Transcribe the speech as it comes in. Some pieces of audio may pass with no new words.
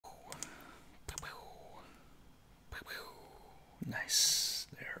Nice.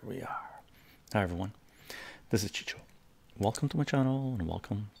 There we are. Hi everyone. This is Chycho. Welcome to my channel and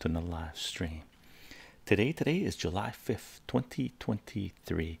welcome to the live stream. Today is July 5th,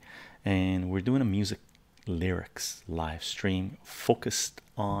 2023, and we're doing a music lyrics live stream focused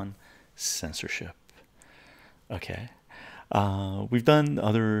on censorship. Okay. We've done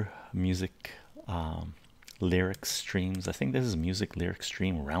other music lyrics streams. I think this is music lyric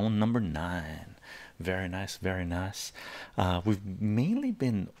stream round number 9. Very nice, very nice. We've mainly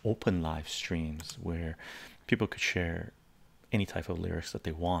been open live streams where people could share any type of lyrics that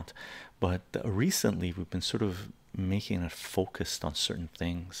they want, but recently we've been sort of making it focused on certain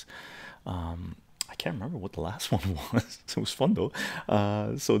things. I can't remember what the last one was. It was fun though.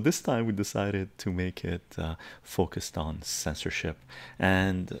 So this time we decided to make it focused on censorship,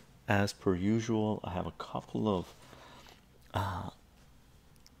 and as per usual I have a couple of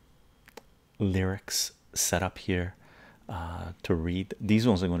lyrics set up here to read. These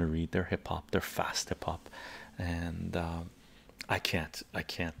ones I'm going to read. They're hip-hop, they're fast hip-hop, and I can't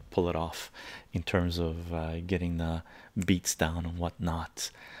pull it off in terms of getting the beats down and whatnot,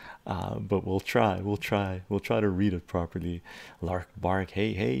 but we'll try to read it properly. Lark Bark,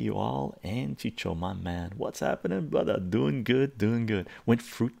 hey you all, and Chicho, my man, what's happening, brother? Doing good. Went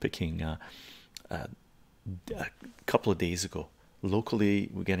fruit picking a couple of days ago. Locally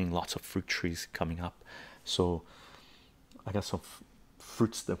we're getting lots of fruit trees coming up, so I got some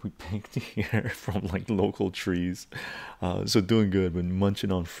fruits that we picked here from like local trees. So doing good, been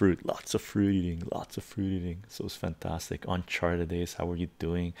munching on fruit, lots of fruit eating, so it's fantastic. Uncharted days, how are you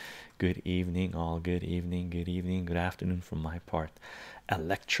doing? Good evening, all. Good evening, good afternoon from my part.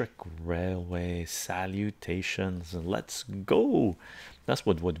 Electric railway, salutations, let's go. That's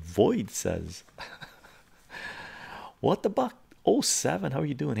what Void says. What the buck? Oh, 07, how are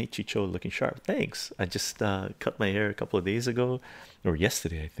you doing? Hey Chicho, looking sharp, thanks. I just cut my hair a couple of days ago, or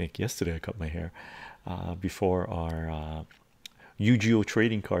yesterday. I think yesterday I cut my hair before our Yu-Gi-Oh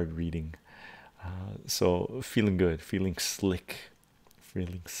trading card reading, so feeling good, feeling slick.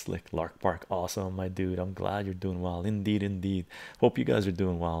 Lark Park, awesome, my dude. I'm glad you're doing well. Indeed. Hope you guys are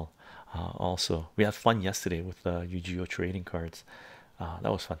doing well. Also, we had fun yesterday with Yu-Gi-Oh trading cards.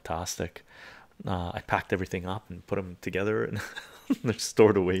 That was fantastic. I packed everything up and put them together, and they're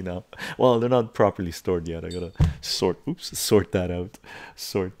stored away now. Well, they're not properly stored yet. I gotta sort that out.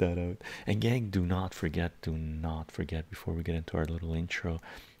 And gang, do not forget before we get into our little intro,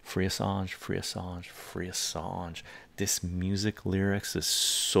 free Assange. This music lyrics is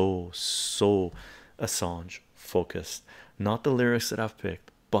so Assange focused, not the lyrics that I've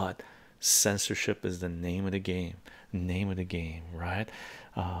picked, but censorship is the name of the game, right?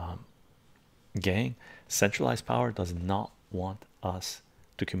 Gang, centralized power does not want us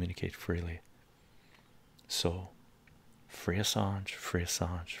to communicate freely. So free Assange.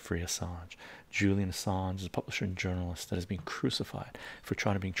 Julian Assange is a publisher and journalist that has been crucified for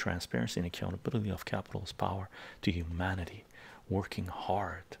trying to bring transparency and accountability of capitalist power to humanity, working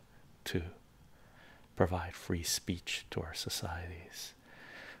hard to provide free speech to our societies.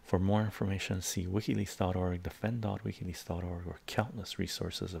 For more information, see wikileaks.org, defend.wikileaks.org, or countless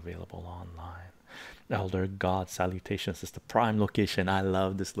resources available online. Elder God, salutations. It's the prime location. I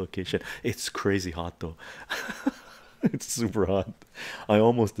love this location. It's crazy hot though. It's super hot. I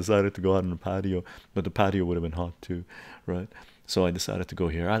almost decided to go out on the patio, but the patio would have been hot too, right? So I decided to go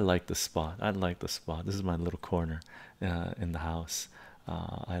here. I like the spot. This is my little corner in the house.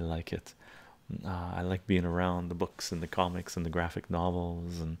 I like it. I like being around the books and the comics and the graphic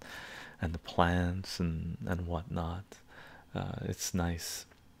novels and the plants and whatnot. It's nice.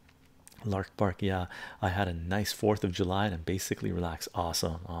 Lark Park, yeah, I had a nice 4th of July and basically relaxed.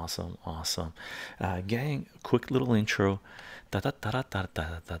 Awesome. Gang, quick little intro. We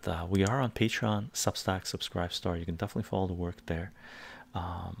are on Patreon, Substack, Subscribe Star. You can definitely follow the work there.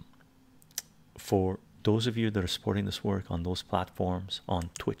 For those of you that are supporting this work on those platforms, on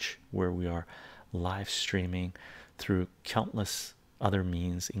Twitch, where we are live streaming through countless other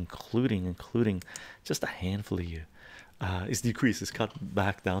means, including just a handful of you, it's decreased, it's cut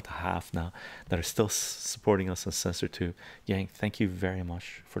back down to half now, that are still supporting us on Censor2. Yang, thank you very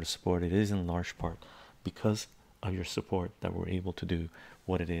much for the support. It is in large part because of your support that we're able to do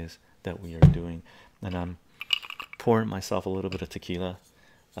what it is that we are doing. And I'm pouring myself a little bit of tequila,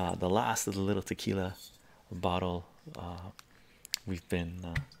 the last of the little tequila bottle we've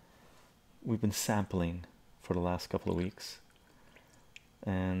been sampling for the last couple of weeks,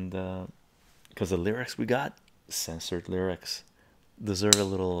 and because the lyrics we got, censored lyrics, deserve a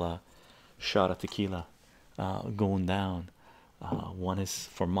little shot of tequila going down. One is,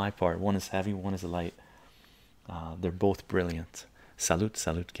 for my part, one is heavy, one is light. They're both brilliant. Salute,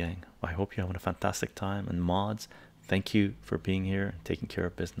 salute, gang. I hope you're having a fantastic time. And mods, thank you for being here and taking care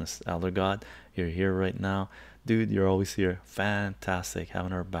of business. Elder God, you're here right now. Dude, you're always here. Fantastic,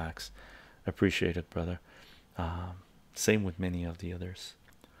 having our backs. Appreciate it, brother. Same with many of the others.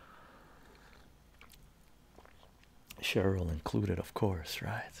 Cheryl included, of course,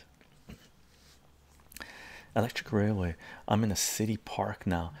 right? Electric railway. I'm in a city park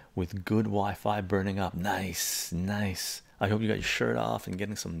now with good Wi-Fi burning up. Nice, nice. I hope you got your shirt off and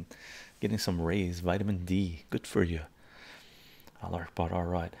getting some rays, vitamin D. Good for you. Alarkbot, all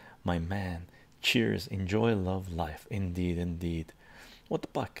right, my man. Cheers, enjoy, love life. Indeed, indeed. What the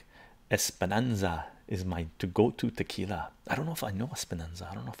fuck? Esperanza is my to-go-to tequila. I don't know if I know Esperanza.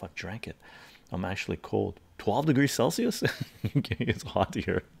 I don't know if I've drank it. I'm actually cold. 12 degrees Celsius. It's hot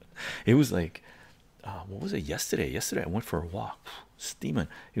here. It was like what was it yesterday? Yesterday I went for a walk, steaming.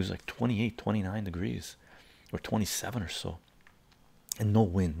 It was like 28, 29 degrees or 27 or so, and no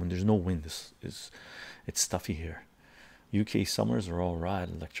wind. When there's no wind, it's stuffy here. UK summers are all right.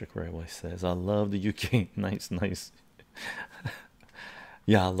 Electric Railway says, I love the UK. Nice, nice.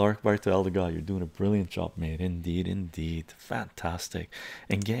 Yeah, Lark Bar to Elder God, you're doing a brilliant job, mate. Indeed, indeed. Fantastic.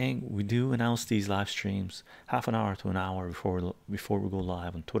 And gang, we do announce these live streams half an hour to an hour before we go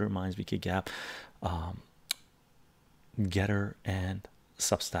live on Twitter, Minds, VK Gap, Getter, and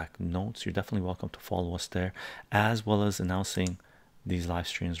Substack Notes. You're definitely welcome to follow us there, as well as announcing these live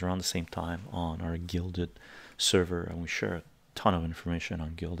streams around the same time on our Gilded server, and we share a ton of information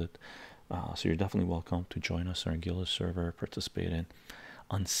on Gilded. So you're definitely welcome to join us on our Gilded server, participate in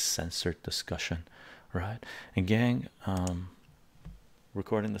uncensored discussion, right? And gang,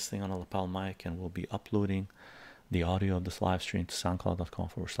 recording this thing on a lapel mic, and we'll be uploading the audio of this live stream to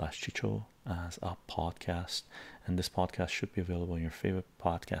soundcloud.com/chycho as a podcast. And this podcast should be available on your favorite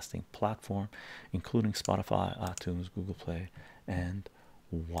podcasting platform, including Spotify, iTunes, Google Play, and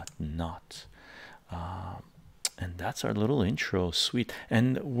whatnot. And that's our little intro. Sweet.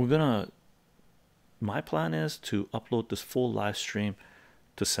 And my plan is to upload this full live stream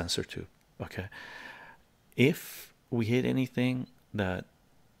to Censorship. Okay, if we hit anything that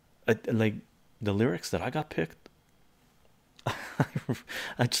like the lyrics that I got picked,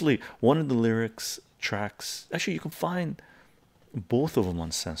 actually one of the lyrics tracks, actually you can find both of them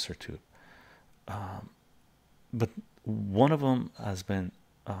on Censorship, but one of them has been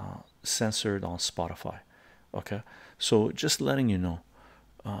censored on Spotify. Okay, so just letting you know,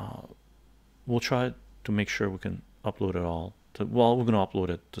 we'll try to make sure we can upload it all to, well, we're going to upload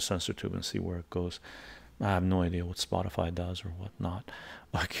it to Censorship and see where it goes. I have no idea what Spotify does or whatnot.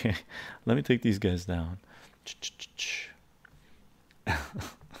 Okay, let me take these guys down.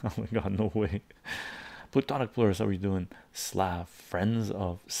 Oh my god, no way. Plutonic Plurus, how are we doing? Slav, friends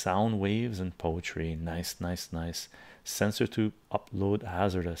of sound waves and poetry. Nice, nice, nice. Censorship upload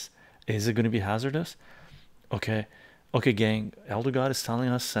hazardous. Is it going to be hazardous? Okay, okay, gang. Elder God is telling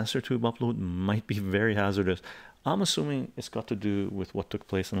us Censorship upload might be very hazardous. I'm assuming it's got to do with what took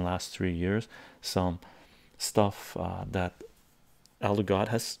place in the last 3 years. Some stuff that Elder God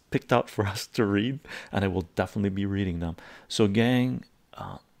has picked out for us to read, and I will definitely be reading them. So, gang,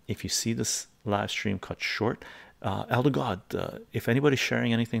 if you see this live stream cut short, Elder God, if anybody's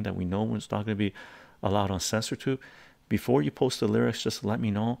sharing anything that we know is not going to be allowed on Censorship, before you post the lyrics, just let me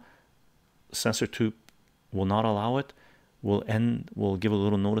know. Censorship will not allow it. We'll give a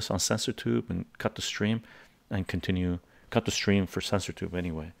little notice on Censorship and cut the stream and cut the stream for Censorship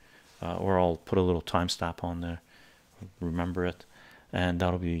anyway, or I'll put a little timestamp on there, remember it, and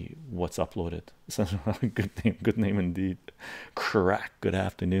that'll be what's uploaded. Good name indeed. Crack. Good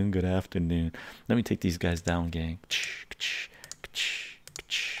afternoon, good afternoon. Let me take these guys down, gang.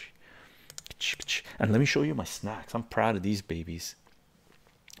 And let me show you my snacks. I'm proud of these babies.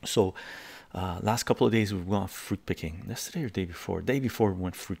 So last couple of days we've gone fruit picking. Yesterday or day before we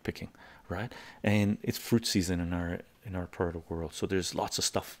went fruit picking, right? And it's fruit season in our part of the world, so there's lots of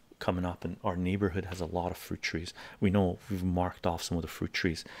stuff coming up, and our neighborhood has a lot of fruit trees. We know, we've marked off some of the fruit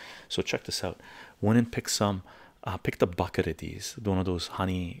trees. So check this out. Went and picked some, picked a bucket of these, one of those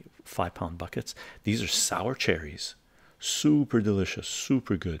honey 5-pound buckets. These are sour cherries, super delicious,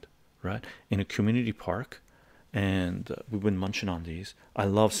 super good, right? In a community park, and we've been munching on these. I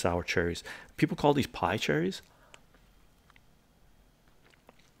love sour cherries. People call these pie cherries,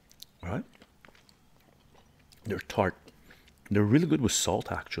 right? They're tart. They're really good with salt,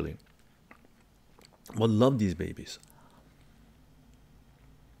 actually. I love these babies.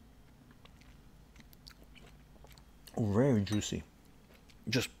 Very juicy.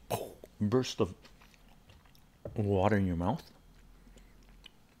 Just burst of water in your mouth.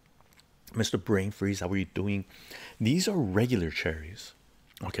 Mr. Brain Freeze, how are you doing? These are regular cherries.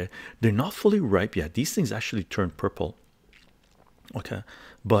 Okay, they're not fully ripe yet. These things actually turn purple. Okay,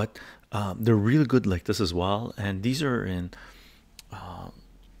 but they're really good like this as well. And these are in a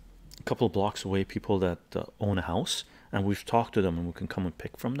couple of blocks away, people that own a house, and we've talked to them and we can come and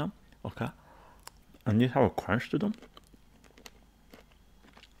pick from them. Okay, and these have a crunch to them.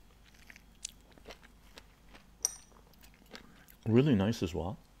 Really nice as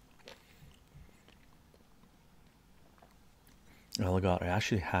well. Oh god, I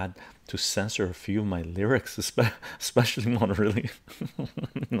actually had to censor a few of my lyrics, especially one really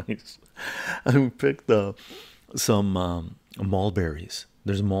nice. And we picked some mulberries.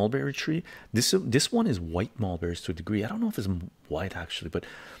 There's a mulberry tree. This one is white mulberries to a degree. I don't know if it's white actually, but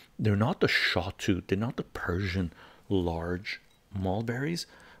they're not the shawtooth. They're not the Persian large mulberries,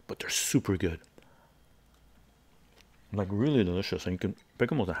 but they're super good. Like really delicious, and you can pick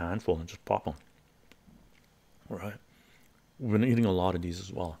them with a handful and just pop them. All right. We've been eating a lot of these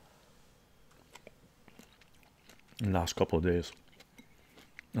as well in the last couple of days.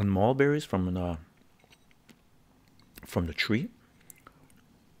 And mulberries from the tree,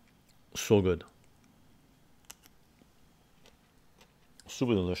 so good,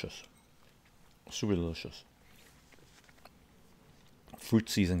 super delicious, super delicious.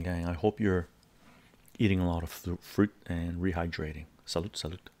 Fruit season, gang. I hope you're eating a lot of fruit and rehydrating. Salute,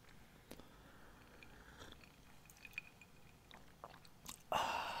 salute.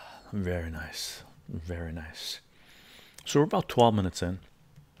 Very nice, very nice. So we're about 12 minutes in.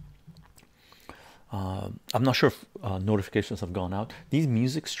 I'm not sure if notifications have gone out. These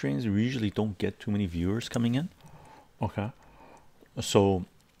music streams usually don't get too many viewers coming in. Okay, so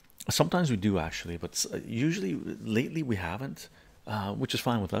sometimes we do actually, but usually lately we haven't, which is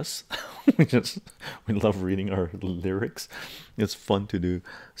fine with us. We love reading our lyrics. It's fun to do.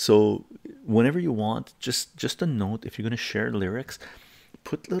 So whenever you want, just a note, if you're going to share lyrics,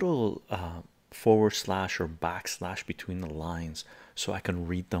 put little forward slash or backslash between the lines so I can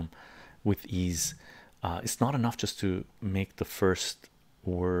read them with ease. It's not enough just to make the first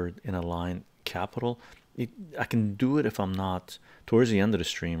word in a line capital. I can do it if I'm not towards the end of the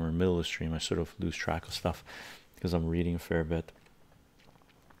stream or middle of the stream. I sort of lose track of stuff because I'm reading a fair bit.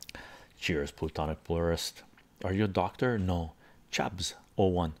 Cheers, Plutonic Plurist. Are you a doctor? No.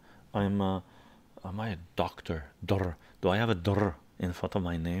 Chabs01. Am I a doctor? Dur. Do I have a dur in front of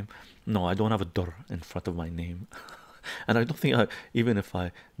my name? No, I don't have a dur in front of my name. And I don't think even if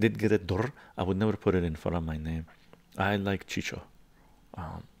I did get a dur, I would never put it in front of my name. I like chycho.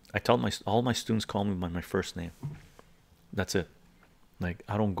 I tell all my students call me by my first name. That's it. Like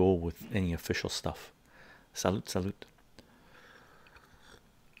I don't go with any official stuff. Salute, salute.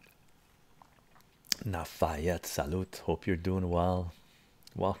 Nafayet, salute. Hope you're doing well.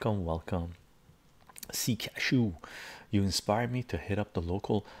 Welcome, welcome. ZCash, you inspired me to hit up the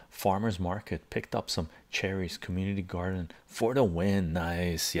local farmers market. Picked up some cherries, community garden for the win.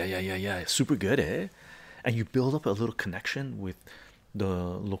 Nice. Yeah. Super good, eh? And you build up a little connection with the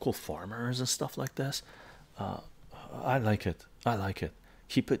local farmers and stuff like this. I like it. I like it.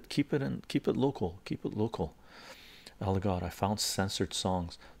 Keep it local. Keep it local. Oh god, I found censored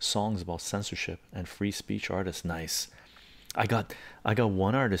songs about censorship and free speech artists. Nice. I got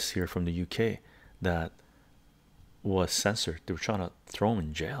one artist here from the UK that was censored. They were trying to throw him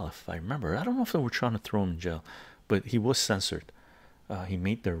in jail, if I remember. I don't know if they were trying to throw him in jail, but he was censored. He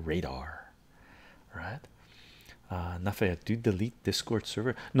made their radar, right? Nafayet, do you delete Discord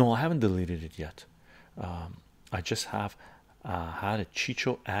server? No, I haven't deleted it yet. I just have had a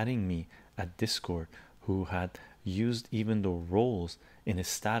chycho adding me at Discord who had used even the roles in his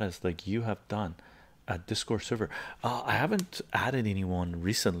status like you have done at Discord server. I haven't added anyone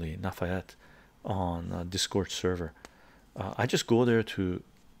recently, Nafayet, on Discord server. I just go there to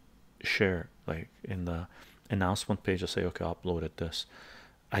share, like in the announcement page I say okay, I uploaded this.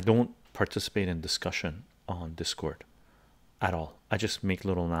 I don't participate in discussion on Discord at all. I just make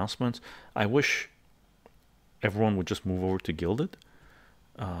little announcements. I wish everyone would just move over to Gilded,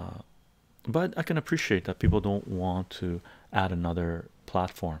 but I can appreciate that people don't want to add another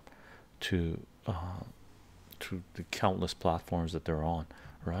platform to the countless platforms that they're on,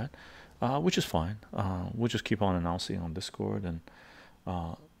 right? Which is fine. We'll just keep on announcing on Discord and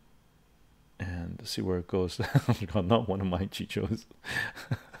see where it goes. Not one of my chychos.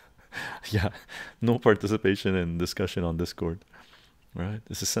 Yeah, no participation in discussion on Discord, right?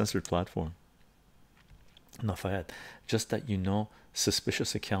 It's a censored platform. Nafayet, just that you know,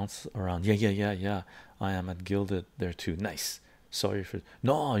 suspicious accounts around. Yeah. I am at Gilded there too. Nice. Sorry for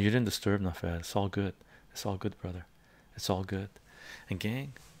no, you didn't disturb Nafayet. It's all good. It's all good, brother. It's all good. And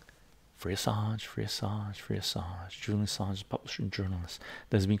gang, Free Assange, free Assange, free Assange. Julian Assange is a publisher and journalist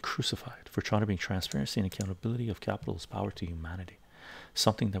that has been crucified for trying to bring transparency and accountability of capital's power to humanity,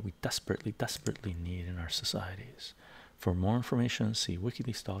 something that we desperately, desperately need in our societies. For more information, see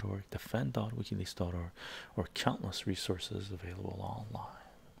wikileaks.org, defend.wikileaks.org, or countless resources available online.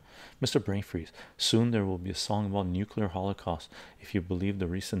 Mr. Brain Freeze, soon there will be a song about nuclear holocaust if you believe the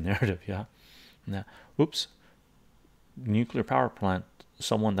recent narrative. Yeah. Now, oops. Nuclear power plant,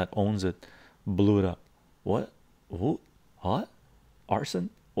 someone that owns it blew it up. What? Ooh, what? Arson?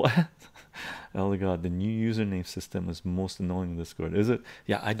 What? Oh my god, the new username system is most annoying in Discord. Is it?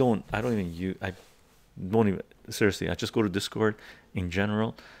 Yeah, I don't even use, I don't even, seriously, I just go to Discord in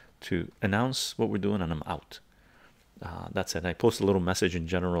general to announce what we're doing and I'm out. That's it. I post a little message in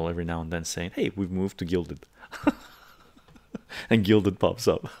general every now and then saying, hey, we've moved to Gilded. And Gilded pops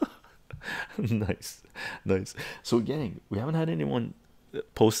up. Nice, nice. So gang, we haven't had anyone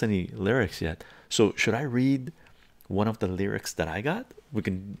post any lyrics yet, so should I read one of the lyrics that I got? We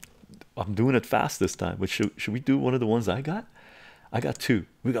can, I'm doing it fast this time, but should we do one of the ones I got? I got two.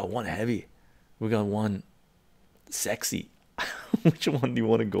 We got one heavy, we got one sexy. Which one do you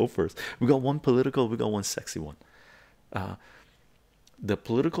want to go first? We got one political, we got one sexy one. The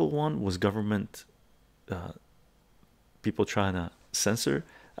political one was government people trying to censor.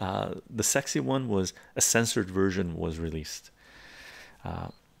 The sexy one was a censored version was released.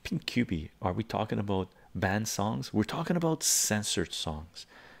 Pink QB, are we talking about banned songs? We're talking about censored songs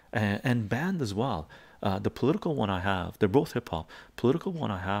and banned as well. The political one I have, they're both hip-hop. Political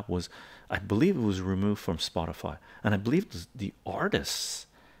one I have was, I believe it was removed from Spotify, and I believe the artists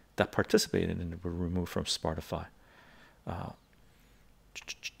that participated in it were removed from Spotify.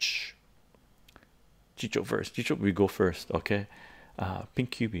 Chycho first. Chycho, we go first, okay? Pink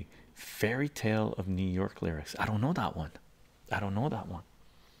QB, Fairy Tale of New York lyrics. I don't know that one. I don't know that one.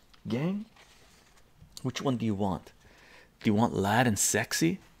 Gang, which one do you want? Do you want lad and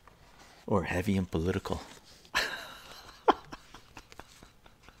sexy or heavy and political?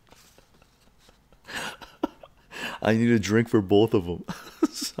 I need a drink for both of them.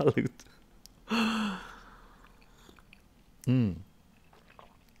 Salute.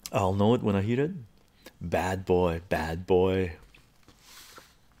 I'll know it when I hear it. Bad boy, bad boy.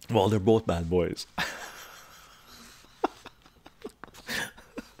 Well, they're both bad boys.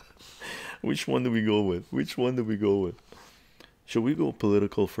 Which one do we go with? Which one do we go with? Should we go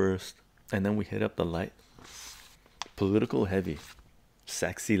political first and then we hit up the light? Political heavy,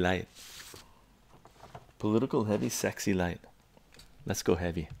 sexy light. Political heavy, sexy light. Let's go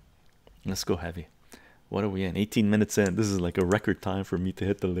heavy. Let's go heavy. What are we in? 18 minutes in. This is like a record time for me to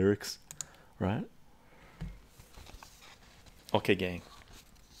hit the lyrics, right? Okay, gang.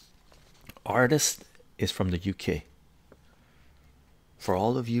 Artist is from the UK. For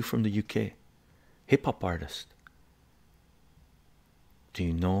all of you from the UK, hip-hop artist, do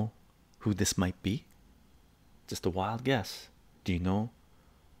you know who this might be? Just a wild guess. Do you know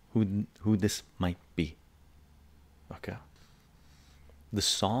who this might be? Okay. The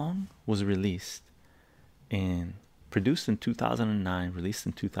song was released produced in 2009, released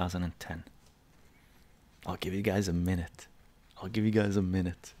in 2010. I'll give you guys a minute. I'll give you guys a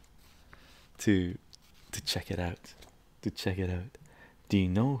minute to check it out. To check it out. Do you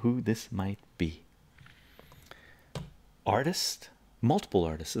know who this might be? Artist, multiple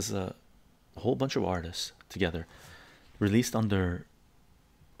artists. This is a whole bunch of artists together, released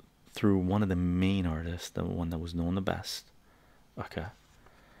through one of the main artists, the one that was known the best. Okay.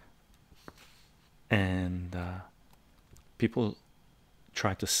 And people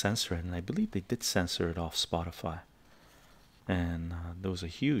tried to censor it, and I believe they did censor it off Spotify, and there was a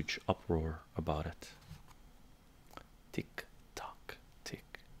huge uproar about it. Tick tock,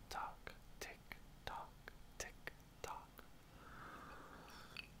 tick tock, tick tock, tick tock.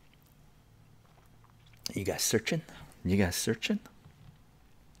 You guys searching? You guys searching?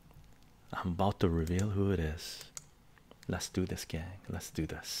 I'm about to reveal who it is. Let's do this, gang. Let's do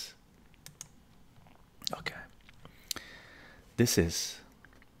this. Okay. This is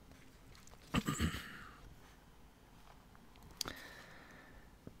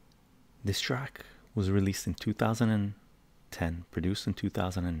this track was released in 2010, produced in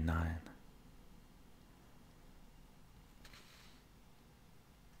 2009.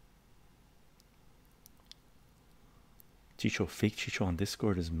 Chycho, fake Chycho on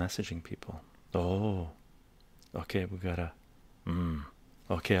Discord is messaging people. Oh, okay, we gotta.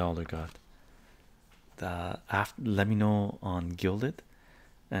 Okay, Alder God. Let me know on Gilded,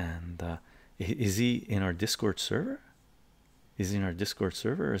 and is he in our Discord server? Is he in our Discord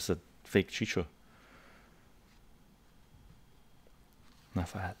server, or is it fake Chycho?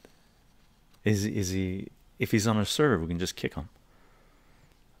 Nafat, Is he, if he's on a server, we can just kick him,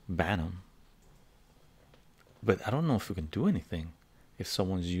 ban him. But I don't know if we can do anything if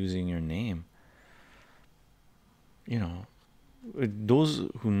someone's using your name. You know, those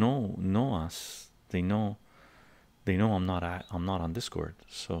who know us, they know I'm not on Discord.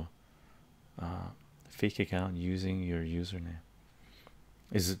 So fake account using your username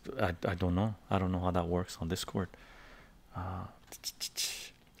is it, I don't know. I don't know how that works on Discord. uh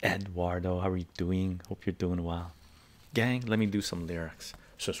Eduardo, how are you doing? Hope you're doing well. Gang, let me do some lyrics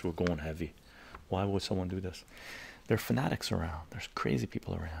since we're going heavy. Why would someone do this? There are fanatics around, there's crazy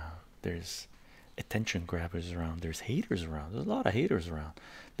people around, there's attention grabbers around, there's haters around, there's a lot of haters around,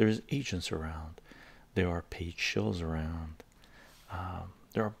 there's agents around, there are paid shows around,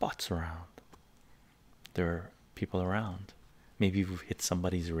 there are bots around, there are people around. Maybe we've hit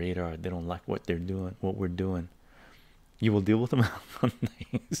somebody's radar, they don't like what they're doing, what we're doing. You will deal with them on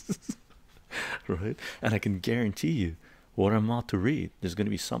things, right? And I can guarantee you what I'm about to read, there's going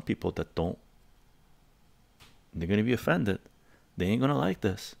to be some people that don't, they're going to be offended, they ain't going to like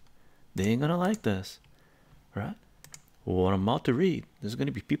this, they ain't going to like this, right? What I'm about to read, there's going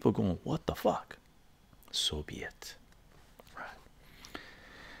to be people going, what the fuck? So be it, right?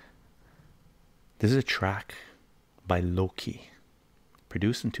 This is a track by Lowkey,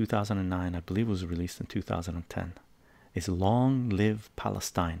 produced in 2009. I believe it was released in 2010. It's Long Live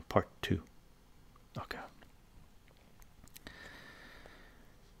Palestine Part 2. Okay.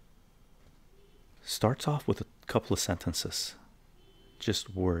 Starts off with a couple of sentences,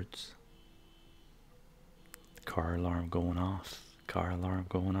 just words. Car alarm going off, car alarm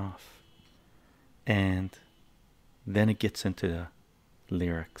going off. And then it gets into the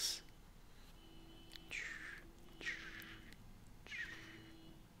lyrics.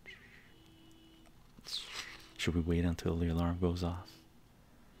 Should we wait until the alarm goes off?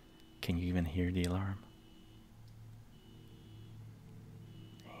 Can you even hear the alarm?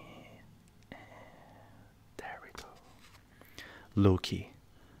 There we go. Lowkey,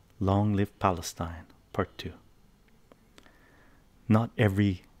 Long Live Palestine, Part 2. Not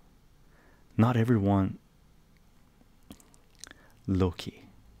everyone. Lowkey,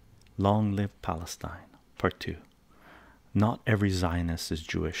 Long Live Palestine, Part 2. Not every Zionist is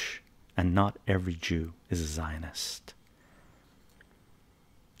Jewish, and not every Jew is a Zionist.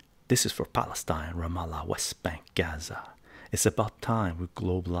 This is for Palestine, Ramallah, West Bank, Gaza. It's about time we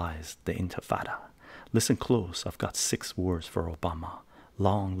globalized the Intifada. Listen close, I've got 6 words for Obama.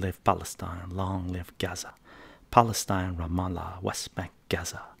 Long live Palestine, long live Gaza. Palestine, Ramallah, West Bank,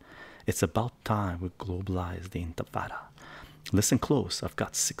 Gaza. It's about time we globalize the Intifada. Listen close, I've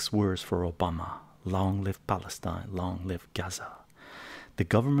got 6 words for Obama. Long live Palestine, long live Gaza. The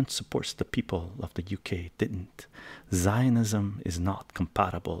government supports the people of the UK didn't. Zionism is not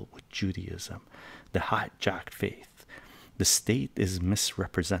compatible with Judaism, the hijacked faith. The state is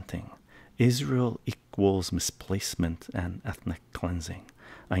misrepresenting. Israel equals misplacement and ethnic cleansing.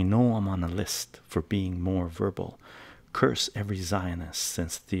 I know I'm on a list for being more verbal. Curse every Zionist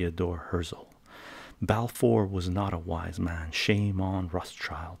since Theodore Herzl. Balfour was not a wise man. Shame on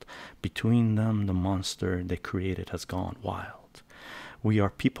Rothschild. Between them, the monster they created has gone wild. We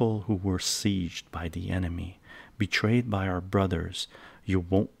are people who were sieged by the enemy, betrayed by our brothers. You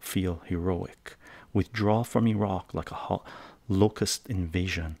won't feel heroic. Withdraw from Iraq like a locust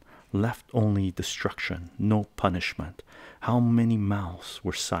invasion. Left only destruction, no punishment. How many mouths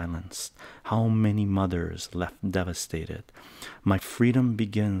were silenced? How many mothers left devastated? My freedom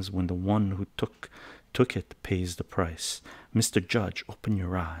begins when the one who took it pays the price. Mr. Judge, open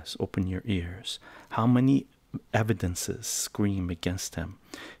your eyes, open your ears. How many evidences scream against him?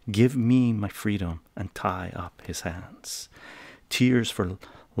 Give me my freedom and tie up his hands. Tears to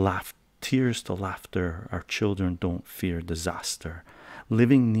laughter. Our children don't fear disaster.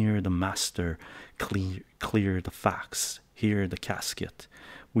 Living near the master, clear the facts, hear the casket.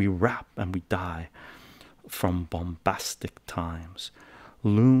 We rap and we die from bombastic times.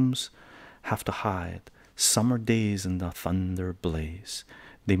 Looms have to hide. Summer days in the thunder blaze.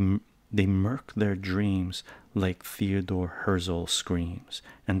 They murk their dreams like Theodore Herzl screams,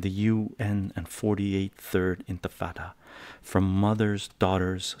 and the UN and 48 Third Intifada, from mothers,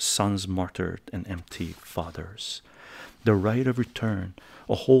 daughters, sons martyred, and empty fathers. The right of return,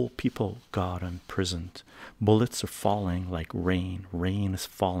 a whole people got imprisoned. Bullets are falling like rain, rain is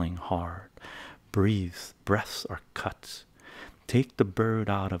falling hard. Breaths are cut. Take the bird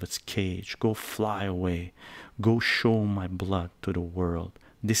out of its cage, go fly away, go show my blood to the world.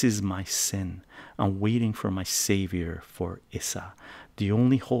 This is my sin. I'm waiting for my savior, for Issa. The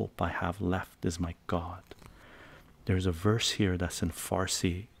only hope I have left is my God. There's a verse here that's in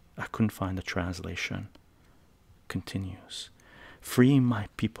Farsi. I couldn't find the translation. Continues. Free my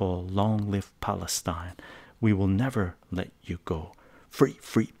people, long live Palestine. We will never let you go. Free,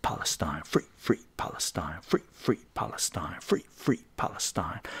 free Palestine, free, free Palestine, free, free Palestine, free, free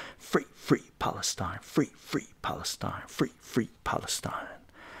Palestine, free, free Palestine, free, free Palestine, free, free Palestine.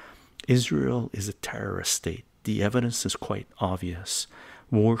 Israel is a terrorist state. The evidence is quite obvious.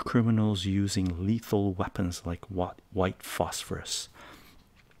 War criminals using lethal weapons like white phosphorus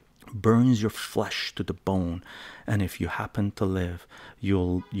burns your flesh to the bone, and if you happen to live,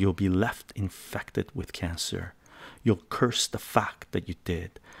 you'll be left infected with cancer. You'll curse the fact that you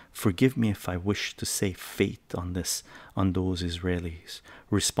did. Forgive me if I wish to say fate on those Israelis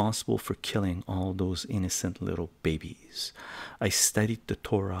responsible for killing all those innocent little babies. I studied the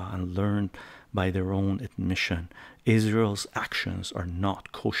Torah and learned by their own admission Israel's actions are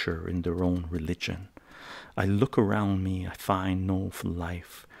not kosher in their own religion. I look around me, I find no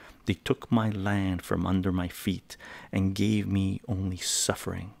life. They took my land from under my feet and gave me only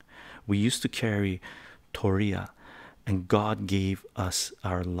suffering. We used to carry Torah, and God gave us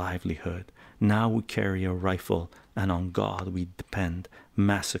our livelihood. Now we carry a rifle, and on God we depend.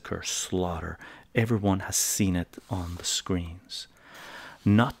 Massacre, slaughter, everyone has seen it on the screens.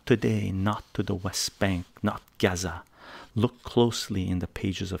 Not today, not to the West Bank, not Gaza. Look closely in the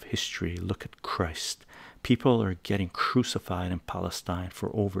pages of history. Look at Christ. People are getting crucified in Palestine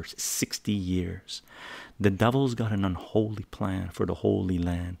for over 60 years. The devil's got an unholy plan for the Holy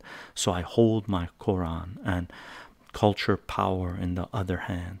Land, so I hold my Quran and culture power in the other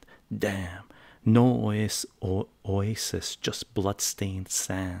hand. Damn, no oasis, just blood-stained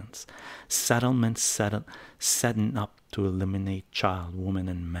sands. Settlements setting up to eliminate child, woman,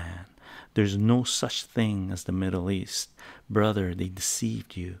 and man. There's no such thing as the Middle East. Brother, they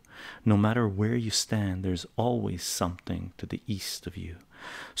deceived you. No matter where you stand, there's always something to the east of you.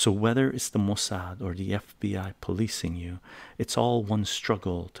 So whether it's the Mossad or the FBI policing you, it's all one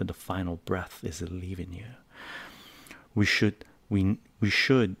struggle to the final breath is leaving you. We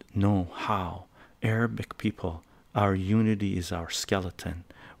should know how. Arabic people, our unity is our skeleton.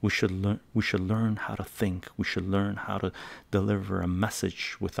 We should learn how to think. We should learn how to deliver a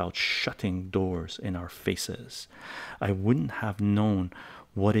message without shutting doors in our faces. I wouldn't have known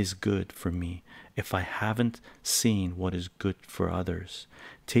what is good for me if I haven't seen what is good for others.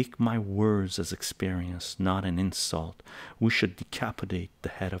 Take my words as experience, not an insult. We should decapitate the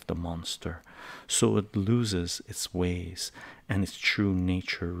head of the monster so it loses its ways and its true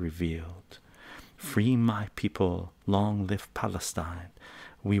nature revealed. Free my people, long live Palestine.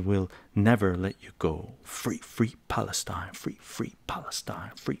 We will never let you go. Free, free Palestine, free, free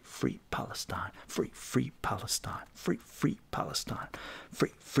Palestine, free, free Palestine, free, free Palestine, free, free Palestine,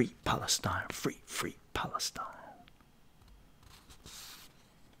 free, free Palestine, free, free Palestine.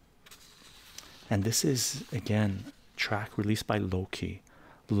 And this is again track released by Lowkey,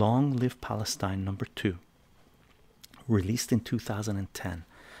 Long Live Palestine #2, released in 2010,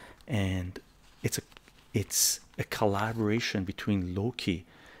 and it's a collaboration between Lowkey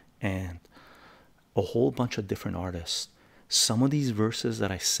and a whole bunch of different artists. Some of these verses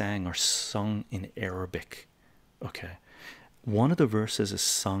that I sang are sung in Arabic. Okay, one of the verses is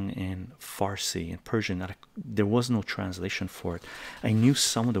sung in Farsi, in Persian. There was no translation for it. I knew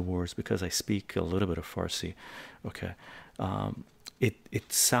some of the words because I speak a little bit of Farsi. Okay,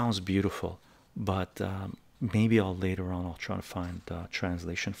 it sounds beautiful, but maybe later on I'll try to find a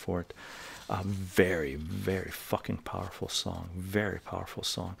translation for it. Very, very fucking powerful song. Very powerful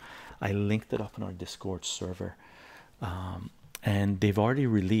song. I linked it up in our Discord server, and they've already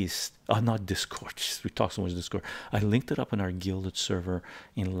released. Not Discord. We talk so much Discord. I linked it up in our Gilded server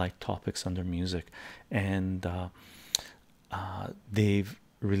in Light Topics under Music, and they've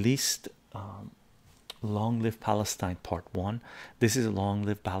released Long Live Palestine Part 1. This is Long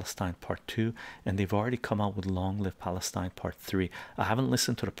Live Palestine Part 2, and they've already come out with Long Live Palestine Part 3. I haven't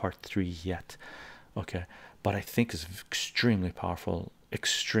listened to the Part 3 yet, okay, but I think it's extremely powerful,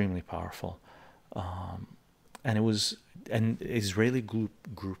 extremely powerful. And it was an Israeli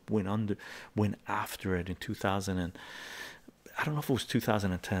group went after it in 2000, and I don't know if it was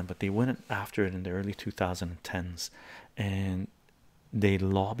 2010, but they went after it in the early 2010s, and they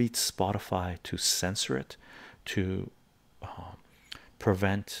lobbied Spotify to censor it, to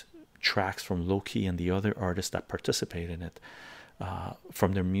prevent tracks from Lowkey and the other artists that participate in it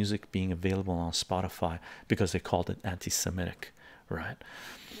from their music being available on Spotify because they called it anti-Semitic, right?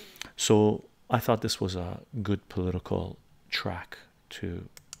 So I thought this was a good political track to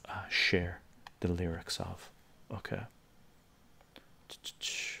share the lyrics of. Okay,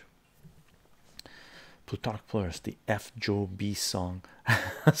 Plutonic Polaris, the F Joe B song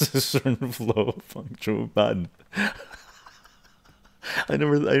has a certain flow of funk. Joe Biden. I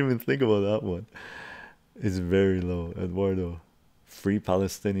didn't even think about that one. It's very low. Eduardo, free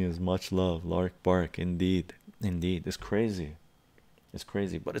Palestinians, much love. Lark bark, indeed, indeed. It's crazy. It's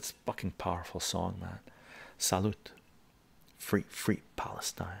crazy, but it's fucking powerful song, man. Salute. Free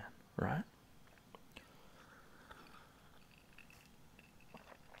Palestine, right?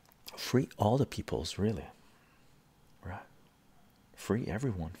 Free all the peoples, really, right? Free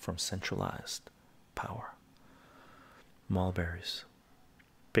everyone from centralized power. Mulberries,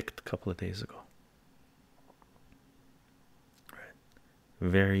 picked a couple of days ago. Right,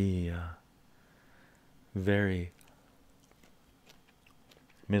 very, very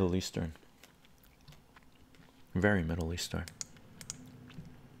Middle Eastern. Very Middle Eastern.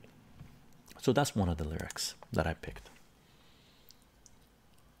 So that's one of the lyrics that I picked.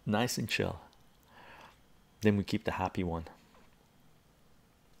 Nice and chill. Then we keep the happy one.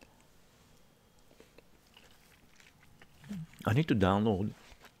 I need to download.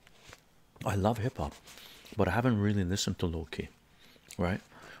 I love hip hop, but I haven't really listened to Lowkey, right?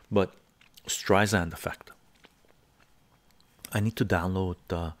 But Streisand Effect. I need to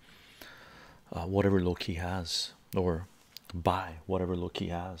download whatever Lowkey has, or buy whatever Lowkey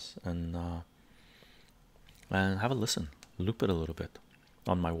has, and have a listen, loop it a little bit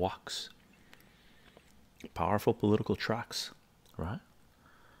on my walks. Powerful political tracks, right?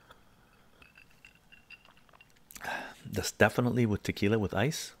 That's definitely with tequila with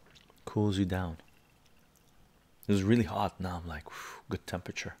ice, cools you down. It was really hot. Now I'm like, whew, good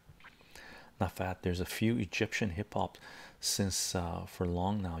temperature. Not bad. There's a few Egyptian hip hop since for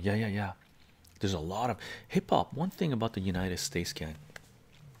long now. Yeah. There's a lot of hip hop. One thing about the United States, gang.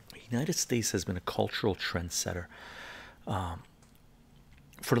 The United States has been a cultural trendsetter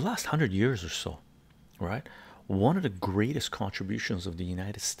for the last 100 years or so, right? One of the greatest contributions of the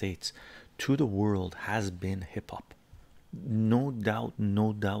United States to the world has been hip hop. No doubt,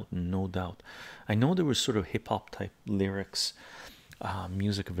 no doubt, no doubt. I know there was sort of hip hop type lyrics,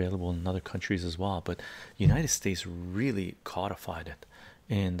 music available in other countries as well, but United States really codified it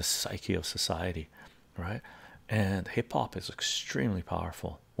in the psyche of society, right? And hip hop is extremely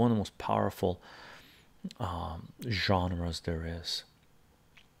powerful. One of the most powerful genres there is.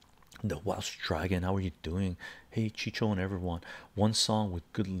 The Welsh Dragon, how are you doing? Hey Chycho and everyone. One song with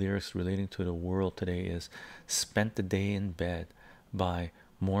good lyrics relating to the world today is Spent the Day in Bed by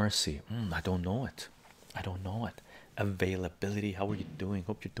Morrissey. I don't know it. I don't know it. Availability, how are you doing?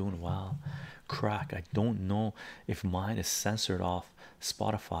 Hope you're doing well. Crack, I don't know if mine is censored off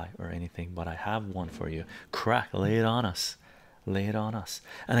Spotify or anything, but I have one for you. Crack, lay it on us. Lay it on us.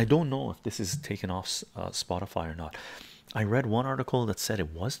 And I don't know if this is taken off Spotify or not. I read one article that said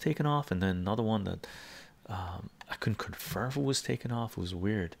it was taken off, and then another one that I couldn't confirm if it was taken off. It was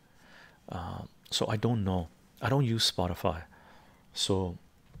weird. So I don't know. I don't use Spotify, so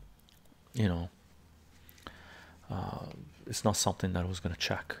you know, it's not something that I was gonna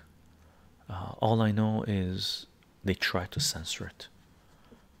check. All I know is they tried to censor it,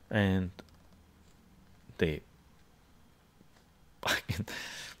 and they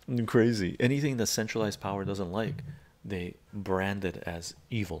crazy. Anything that centralized power doesn't like, they brand it as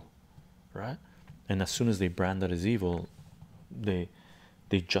evil, right? And as soon as they brand it as evil, they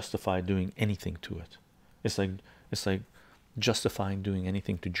justify doing anything to it. It's like justifying doing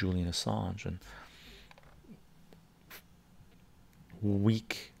anything to Julian Assange, and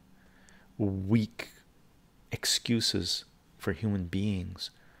weak excuses for human beings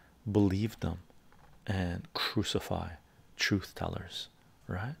believe them and crucify truth tellers,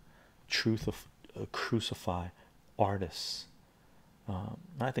 right? Crucify artists.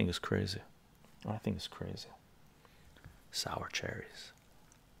 I think it's crazy. I think it's crazy. Sour cherries.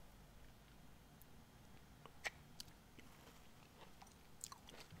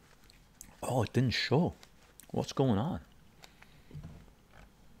 Oh, it didn't show. What's going on?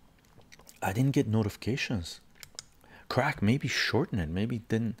 I didn't get notifications. Crack, maybe shorten it. Maybe it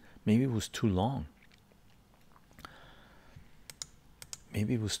didn't. Maybe it was too long.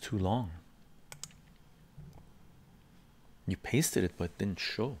 Maybe it was too long. You pasted it, but it didn't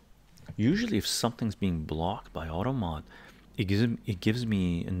show. Usually, if something's being blocked by AutoMod, it gives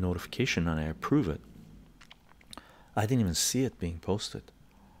me a notification and I approve it. I didn't even see it being posted.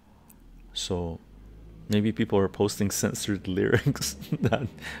 So maybe people are posting censored lyrics that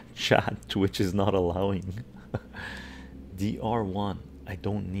chat Twitch is not allowing. DR1, I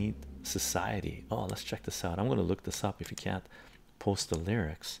don't need society. Oh, let's check this out. I'm going to look this up. If you can't post the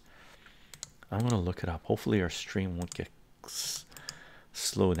lyrics, I'm going to look it up. Hopefully our stream won't get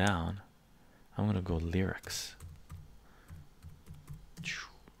slow down. I'm gonna go lyrics.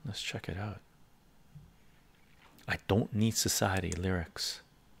 Let's check it out. I don't need society lyrics.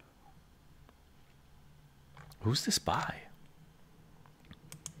 Who's this by?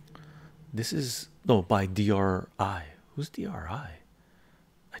 This is no by DRI. Who's DRI?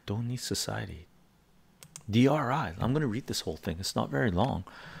 I don't need society. DRI. I'm gonna read this whole thing. It's not very long,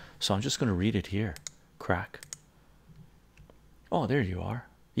 so I'm just gonna read it here. Crack. Oh, there you are.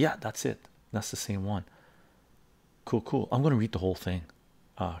 Yeah, that's it. That's the same one. Cool, cool. I'm gonna read the whole thing.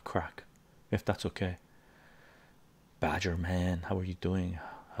 Crack, if that's okay. Badger man, how are you doing?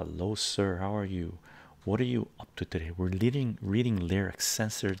 Hello, sir. How are you? What are you up to today? We're reading lyrics,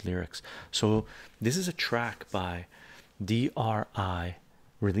 censored lyrics. So this is a track by DRI,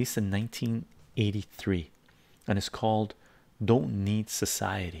 released in 1983, and it's called "Don't Need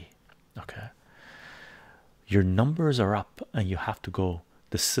Society." Okay. Your numbers are up and you have to go.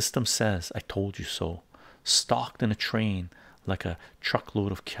 The system says, I told you so. Stalked in a train like a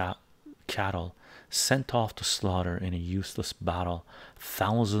truckload of cattle, sent off to slaughter in a useless battle.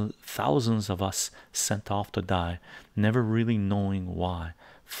 Thousands of us sent off to die, never really knowing why.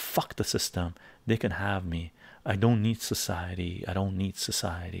 Fuck the system. They can have me. I don't need society. I don't need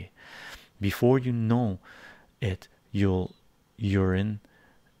society. Before you know it, you're in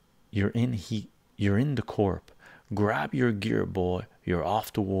the corp. Grab your gear, boy. You're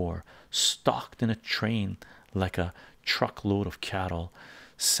off to war. Stalked in a train like a truckload of cattle,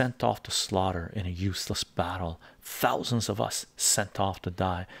 sent off to slaughter in a useless battle. Thousands of us sent off to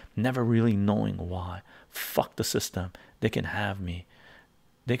die, never really knowing why. Fuck the system. They can have me.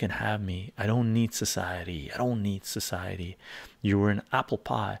 They can have me. I don't need society. I don't need society. You were an apple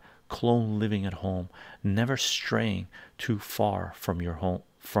pie clone living at home, never straying too far from your home,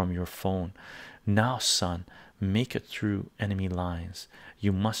 from your phone. Now, son, make it through enemy lines.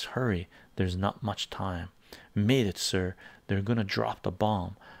 You must hurry. There's not much time. Made it, sir. They're gonna drop the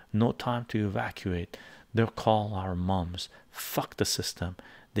bomb. No time to evacuate. They'll call our mums. Fuck the system.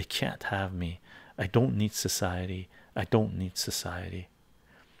 They can't have me. I don't need society. I don't need society.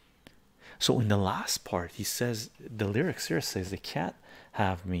 So in the last part, he says, the lyrics here says they can't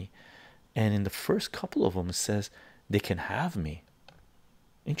have me, and in the first couple of them it says they can have me.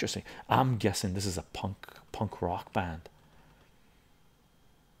 Interesting. I'm guessing this is a punk rock band.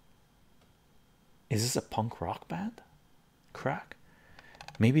 Is this a punk rock band? Crack.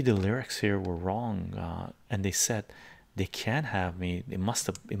 Maybe the lyrics here were wrong, and they said they can't have me. It must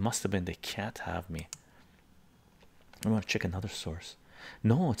have been they can't have me. I'm gonna check another source.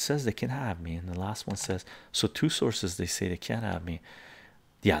 No, it says they can have me, and the last one says so. Two sources, they say they can't have me.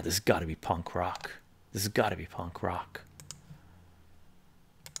 Yeah, this has got to be punk rock. This has got to be punk rock.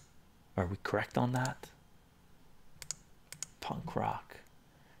 Are we correct on that? Punk rock.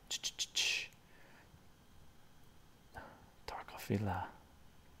 Tarkofila.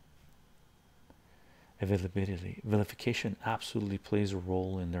 Availability. Vilification absolutely plays a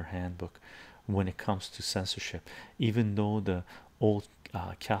role in their handbook when it comes to censorship, even though the old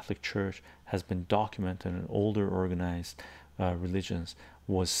Catholic Church has been documented in older organized religions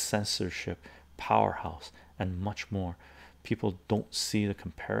was censorship powerhouse and much more. People don't see the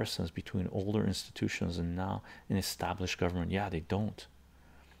comparisons between older institutions and now an established government. Yeah, they don't.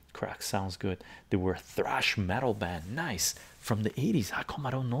 Crack, sounds good. They were a thrash metal band. Nice. From the 80s. How come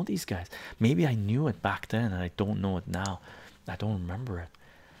I don't know these guys? Maybe I knew it back then and I don't know it now. I don't remember it.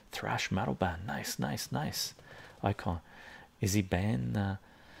 Thrash metal band. Nice, nice, nice. Icon. Is he banned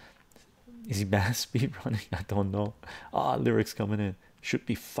speed running? I don't know. Lyrics coming in. Should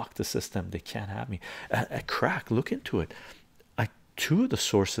be fuck the system. They can't have me. Crack, look into it. Two of the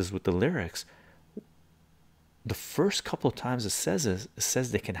sources with the lyrics, the first couple of times it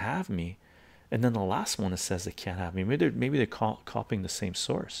says they can have me, and then the last one it says they can't have me. Maybe they're copying the same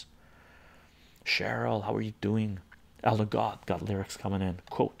source. Cheryl, how are you doing? Elder God got lyrics coming in.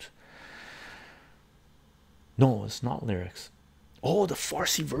 Quote. No, it's not lyrics. Oh, the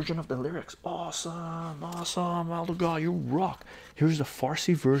Farsi version of the lyrics. Awesome, awesome. Elder God, you rock. Here's the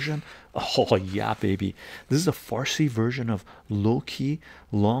Farsi version. Oh yeah, baby. This is the Farsi version of Lowkey,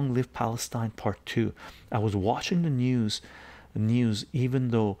 Long Live Palestine Part 2. I was watching the news, even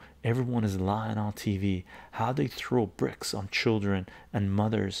though everyone is lying on TV, how they throw bricks on children and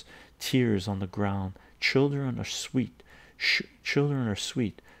mothers, tears on the ground. Children are sweet. Children are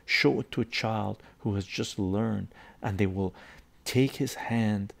sweet. Show it to a child who has just learned, and they will take his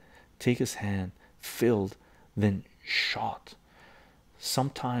hand, filled, then shot.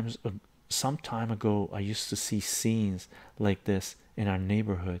 Some time ago I used to see scenes like this in our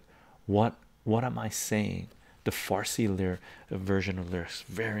neighborhood. What am I saying? The Farsi version of lyrics.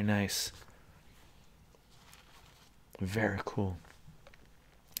 Very nice. Very cool.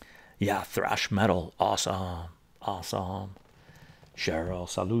 Yeah, thrash metal. Awesome. Awesome. Cheryl,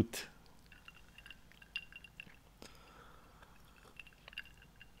 salute.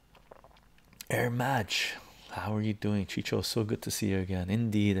 Air Match, how are you doing? Chycho, so good to see you again.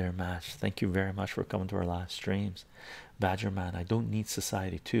 Indeed, Air Match. Thank you very much for coming to our live streams. Badger Man, I don't need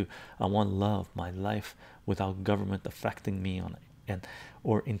society too. I want love, my life without government affecting me on and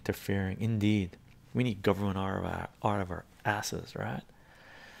or interfering. Indeed, we need government out of our asses, right?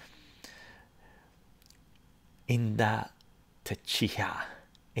 In that Tachiha.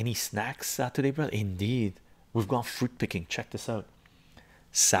 Any snacks today, brother? Indeed, we've gone fruit picking. Check this out.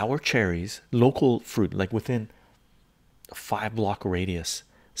 Sour cherries, local fruit, like within a 5 block radius.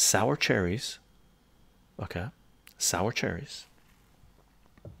 Sour cherries, okay, sour cherries,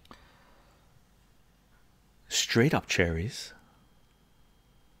 straight up cherries,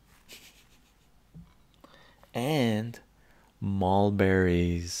 and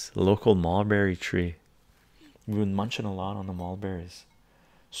mulberries. Local mulberry tree. We've been munching a lot on the mulberries.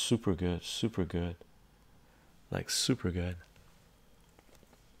 Super good, super good, like super good,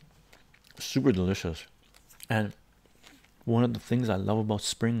 super delicious. And one of the things I love about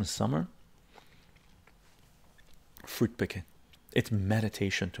spring and summer, fruit picking. It's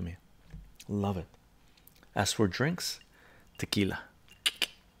meditation to me. Love it. As for drinks, tequila.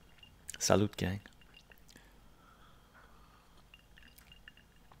 Salute, gang.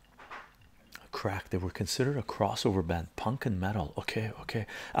 Crack, they were considered a crossover band, punk and metal. Okay, okay.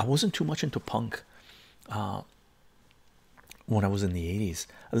 I wasn't too much into punk when I was in the 80s.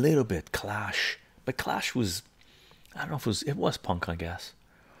 A little bit Clash, but Clash was, I don't know if it was punk, I guess.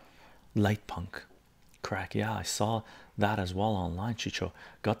 Light punk. Crack, yeah, I saw that as well online. Chycho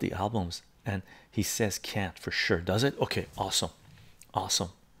got the albums, and he says can't for sure. Does it? Okay, awesome, awesome.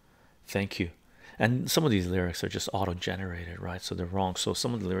 Thank you. And some of these lyrics are just auto-generated, right? So they're wrong. So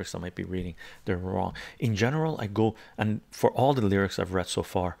some of the lyrics I might be reading, they're wrong. In general, I go and for all the lyrics I've read so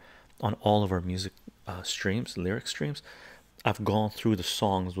far on all of our music streams, lyric streams, I've gone through the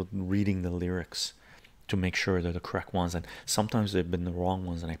songs with reading the lyrics to make sure they're the correct ones. And sometimes they've been the wrong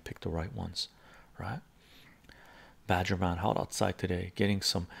ones, and I picked the right ones, right? Badger Man, hot outside today. Getting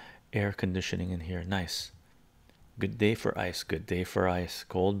some air conditioning in here. Nice. Good day for ice. Good day for ice.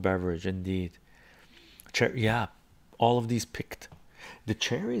 Cold beverage, indeed. Yeah, all of these picked. The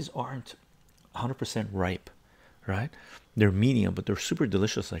cherries aren't 100% ripe, right? They're medium, but they're super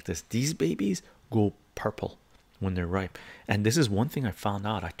delicious like this. These babies go purple when they're ripe, and this is one thing I found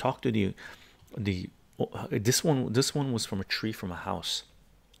out. I talked to this one was from a tree from a house,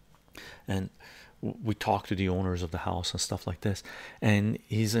 and we talked to the owners of the house and stuff like this. And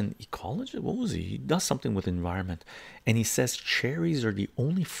he's an ecologist. What was he? He does something with environment, and he says cherries are the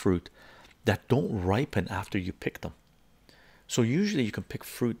only fruit that don't ripen after you pick them. So usually you can pick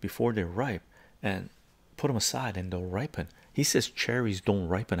fruit before they're ripe and put them aside and they'll ripen. He says cherries don't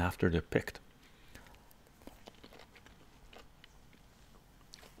ripen after they're picked.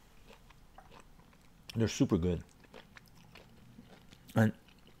 They're super good. And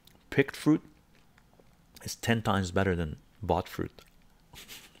picked fruit is 10 times better than bought fruit.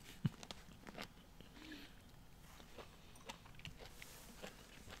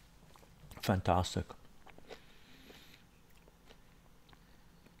 Fantastic.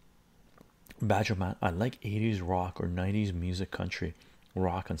 Badger Man, I like 80s rock or 90s music, country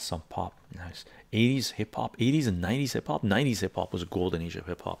rock and some pop. Nice. 80s hip hop, 80s and 90s hip hop. 90s hip hop was a golden age of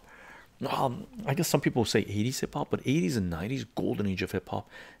hip hop. I guess some people say 80s hip hop, but 80s and 90s golden age of hip hop.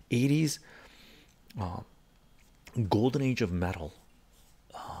 80s golden age of metal,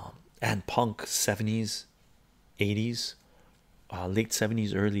 and punk. 70s, 80s, late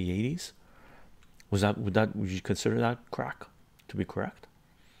 70s, early 80s. Would you consider that crack to be correct?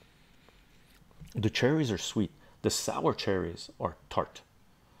 The cherries are sweet. The sour cherries are tart.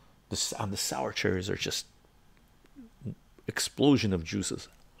 The sour cherries are just explosion of juices.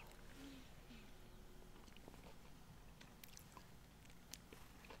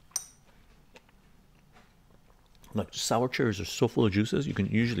 Like sour cherries are so full of juices, you can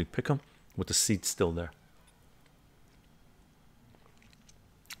usually pick them with the seeds still there.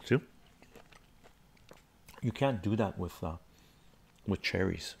 See? You can't do that with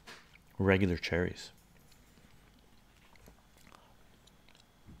cherries, regular cherries.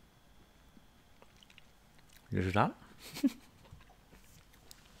 There's that.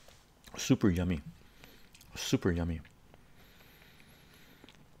 Super yummy, super yummy.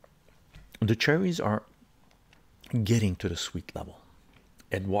 The cherries are getting to the sweet level.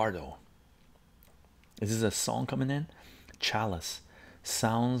 Eduardo, is this a song coming in? Chalice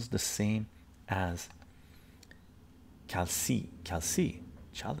sounds the same as calci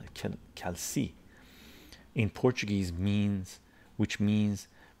in Portuguese means, which means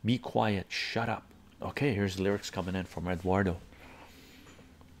be quiet, shut up. Okay, here's lyrics coming in from Eduardo.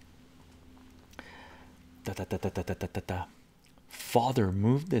 Da, da, da, da, da, da, da, da. Father,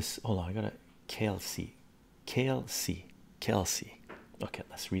 move this. Hold on, I gotta Kelsey. Okay,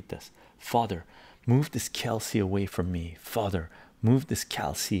 let's read this. Father, move this Kelsey away from me. Father, move this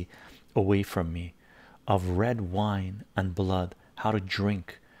Kelsey away from me. Of red wine and blood, how to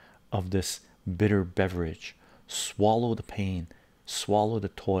drink of this bitter beverage. Swallow the pain, swallow the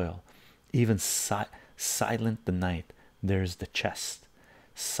toil. Even silent the night, there's the chest.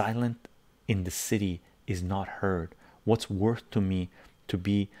 Silent in the city is not heard. What's worth to me to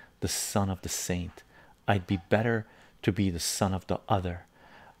be the son of the saint? I'd be better to be the son of the other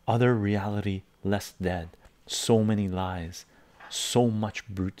reality, less dead. So many lies, so much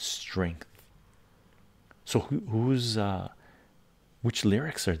brute strength. So who's which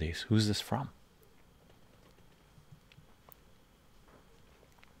lyrics are these? Who's this from?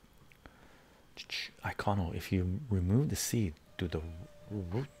 Icono, if you remove the seed, do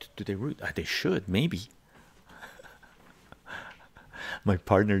they root? They should, maybe. My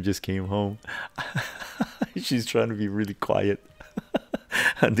partner just came home. She's trying to be really quiet.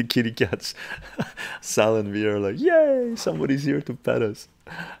 And the kitty cats, Sal and V, are like, yay, somebody's here to pet us.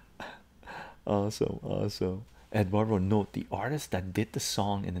 Awesome, awesome. Eduardo, note the artists that did the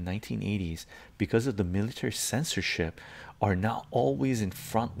song in the 1980s, because of the military censorship, are now always in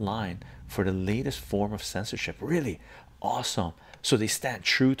front line for the latest form of censorship. Really awesome. So they stand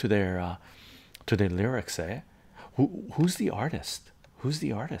true to their lyrics, eh? Who's the artist? Who's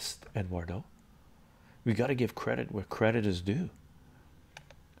the artist, Eduardo? We got to give credit where credit is due.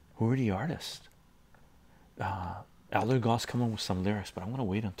 Who are the artists? Elder Goss coming with some lyrics, but I'm gonna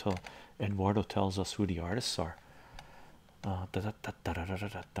wait until Eduardo tells us who the artists are.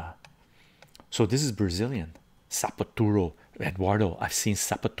 So this is Brazilian. Sapaturo. Eduardo, I've seen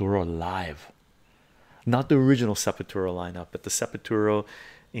Sapaturo live. Not the original Sapaturo lineup, but the Sapaturo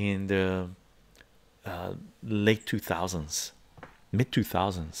in the late 2000s, mid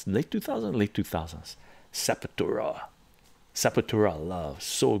 2000s, late 2000s. Sepultura love,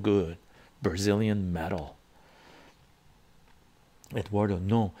 so good. Brazilian metal. Eduardo,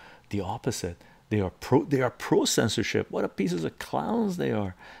 no, the opposite. They are pro censorship. What a pieces of clowns they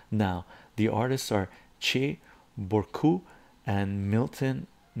are. Now the artists are Che Borku and Milton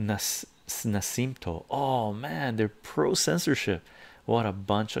Nascimto. Oh man, they're pro censorship. What a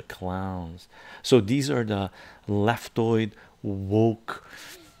bunch of clowns. So these are the leftoid, woke,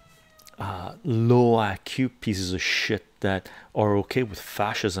 low IQ pieces of shit that are okay with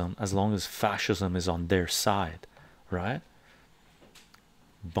fascism as long as fascism is on their side, right?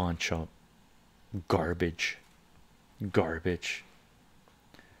 Bunch of garbage.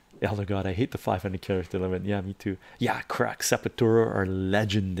 Elder God, I hate the 500 character limit. Yeah, me too. Yeah, crack. Sepultura are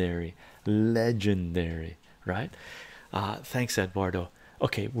legendary, right? Thanks, Eduardo.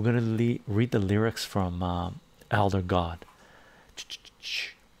 Okay, we're gonna read the lyrics from Elder God.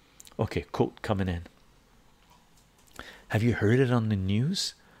 Okay, quote coming in. Have you heard it on the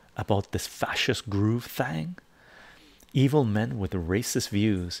news about this fascist groove thing? Evil men with racist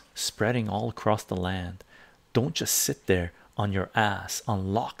views spreading all across the land. Don't just sit there on your ass.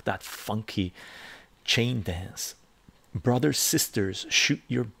 Unlock that funky chain dance. Brothers, sisters, shoot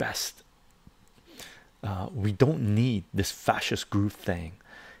your best. We don't need this fascist groove thing.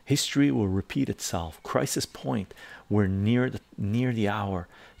 History will repeat itself. Crisis point. We're near the hour.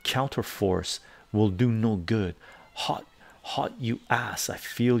 Counterforce will do no good. Hot you ass. I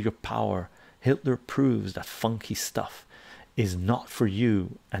feel your power. Hitler proves that funky stuff is not for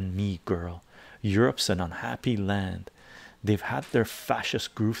you and me, girl. Europe's an unhappy land. They've had their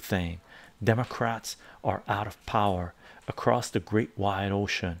fascist groove thing. Democrats are out of power across the great wide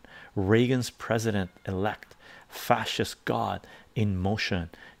ocean. Reagan's president-elect, fascist god in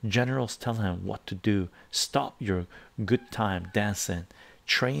motion. Generals tell him what to do. Stop your good time dancing.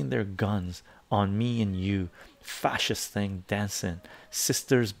 Train their guns on me and you. Fascist thing dancing.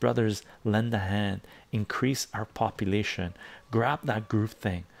 Sisters, brothers, lend a hand. Increase our population. Grab that groove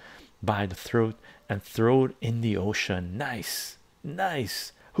thing by the throat and throw it in the ocean. Nice.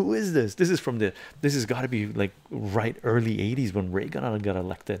 Who is this? This has got to be like right early 80s when Reagan got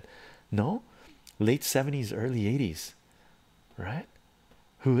elected. No, late 70s, early 80s, right?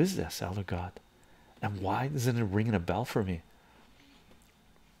 Who is this, Elder God? And why isn't it ringing a bell for me?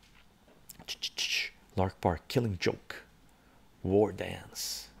 Lark Park, Killing Joke, War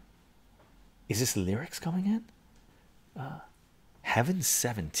Dance. Is this lyrics coming in? Heaven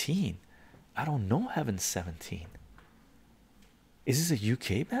 17. I don't know Heaven 17. Is this a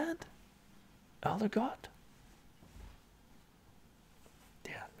UK band? Elder God?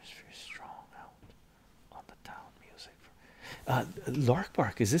 The atmosphere is strong out on the town music.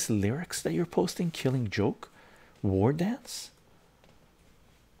 Larkbark, is this lyrics that you're posting? Killing Joke? War Dance?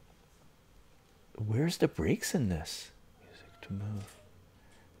 Where's the breaks in this? Music to move.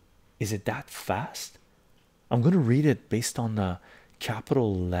 Is it that fast? I'm going to read it based on the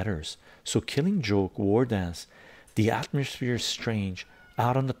capital letters. So, Killing Joke, War Dance, the atmosphere is strange,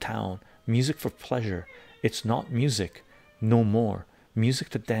 out on the town, music for pleasure. It's not music, no more. Music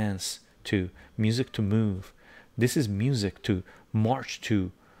to dance to, music to move. This is music to march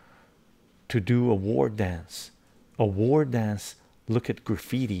to do a war dance. A war dance, look at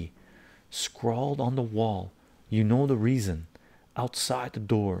graffiti scrawled on the wall. You know the reason. Outside the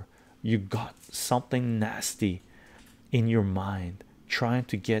door, you got something nasty in your mind, trying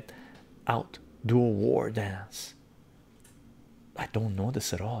to get out, do a war dance. I don't know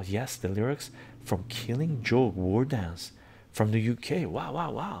this at all. Yes, the lyrics from Killing Joke, War Dance, from the UK. Wow,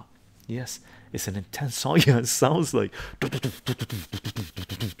 wow, wow. Yes, it's an intense song. Yeah, it sounds like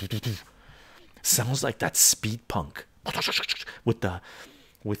sounds like that speed punk with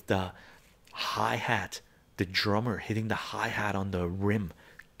the hi-hat, the drummer hitting the hi-hat on the rim,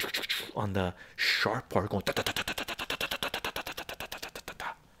 on the sharp part, going.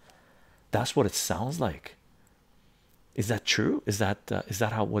 That's what it sounds like. Is that true? Is that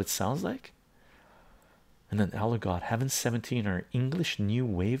how what it sounds like? And then Ellegod, Heaven 17 are English new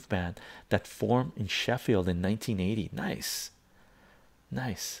wave band that formed in Sheffield in 1980. Nice,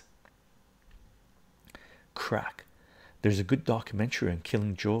 nice. Crack. There's a good documentary on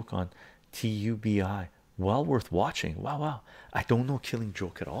Killing Joke on TUBI. Well worth watching. Wow, wow. I don't know Killing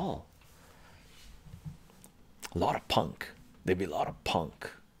Joke at all. A lot of punk. There'd be a lot of punk.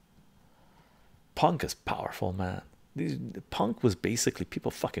 Punk is powerful, man. Punk was basically people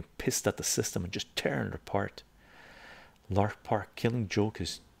fucking pissed at the system and just tearing it apart. Lark Park, Killing Joke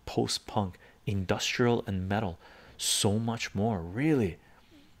is post-punk, industrial and metal. So much more, really.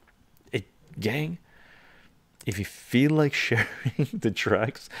 It, gang, if you feel like sharing the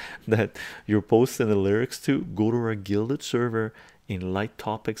tracks that you're posting the lyrics to, go to our gilded server in Light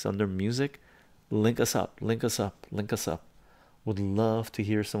Topics under music. Link us up, link us up, link us up. Would love to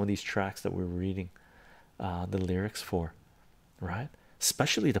hear some of these tracks that we're reading the lyrics for, right?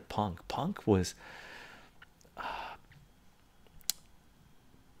 Especially the punk. Punk was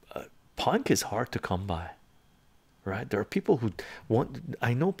punk is hard to come by, right? There are people who want.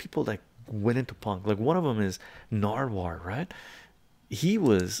 I know people that went into punk. Like one of them is Narwhal, right? He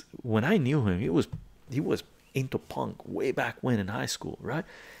was, when I knew him, he was into punk way back when in high school, right?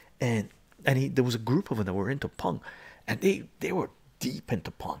 And there was a group of them that were into punk, and they were deep into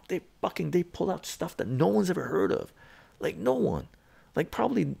punk. They pull out stuff that no one's ever heard of, like no one, like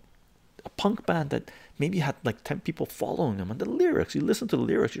probably a punk band that maybe had like 10 people following them. And the lyrics, you listen to the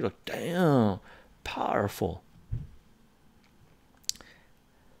lyrics, you're like, damn, powerful.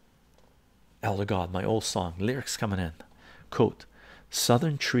 Elder God, my old song, lyrics coming in. Quote,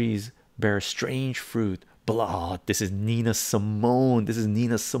 southern trees bear strange fruit. Blah. This is Nina Simone. This is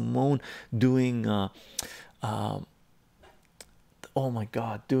Nina Simone doing oh my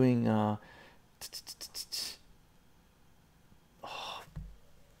god, doing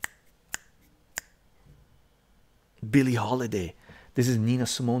Billie Holiday. This is Nina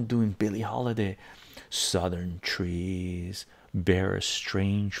Simone doing Billie Holiday. Southern trees bear a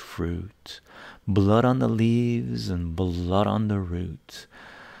strange fruit, blood on the leaves and blood on the root,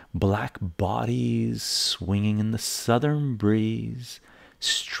 black bodies swinging in the southern breeze,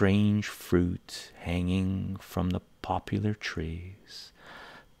 strange fruit hanging from the popular trees,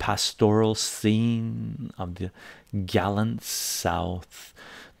 pastoral scene of the gallant south,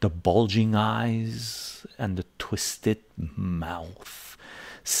 the bulging eyes and the twisted mouth,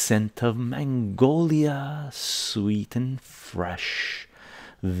 scent of magnolia sweet and fresh,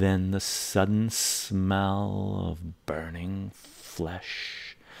 then the sudden smell of burning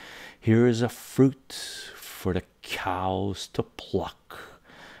flesh. Here is a fruit for the cows to pluck,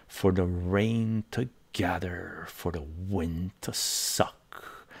 for the rain to gather, for the wind to suck,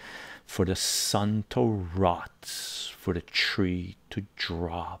 for the sun to rot, for the tree to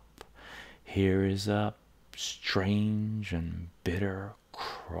drop. Here is a strange and bitter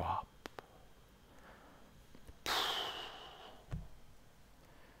crop.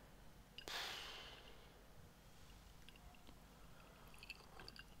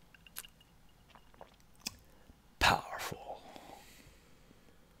 Powerful.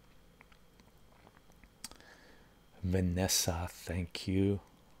 Vanessa, thank you.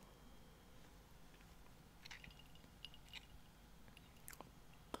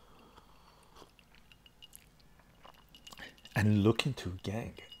 and look into,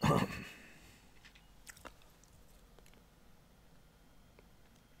 gang.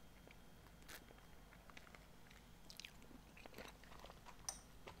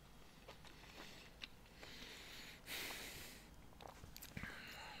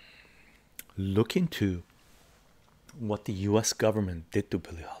 Look into what the US government did to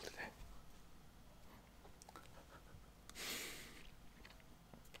Billie Holiday.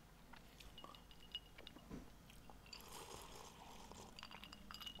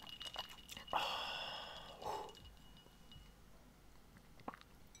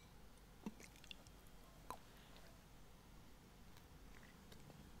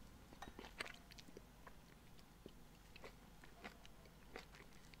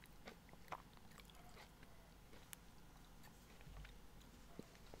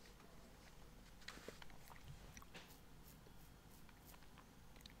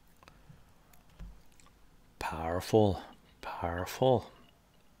 Powerful, powerful.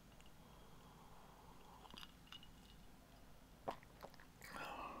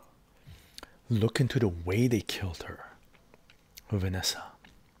 Look into the way they killed her, Vanessa.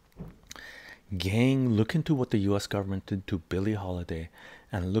 Gang, look into what the US government did to Billie Holiday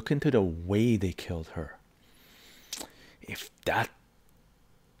and look into the way they killed her. If that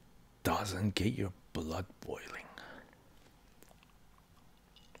doesn't get your blood boiling.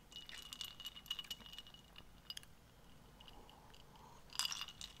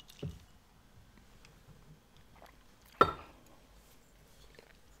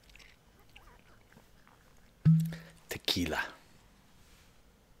 Tequila.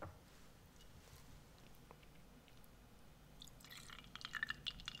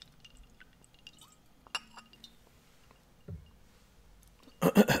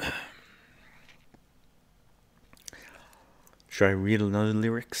 Should I read another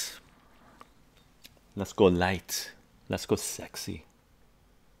lyrics? Let's go light. Let's go sexy.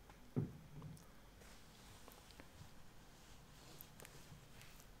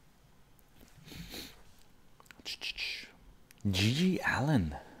 Gigi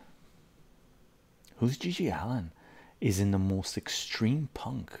Allen. Who's Gigi Allen? Is in the most extreme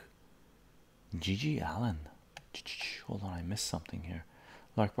punk. Gigi Allen. Hold on, I missed something here.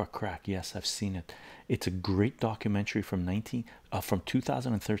 Larkbar Crack. Yes, I've seen it. It's a great documentary from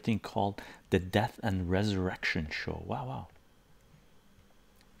 2013 called The Death and Resurrection Show. Wow, wow.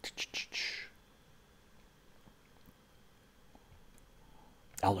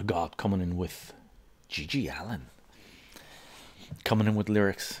 Elder God coming in with Gigi Allen. Coming in with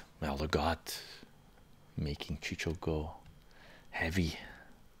lyrics. Elder God making Chycho go heavy.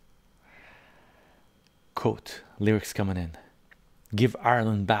 Quote, lyrics coming in. Give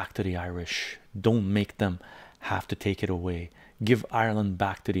Ireland back to the Irish. Don't make them have to take it away. Give Ireland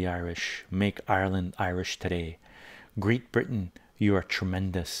back to the Irish. Make Ireland Irish today. Great Britain, you are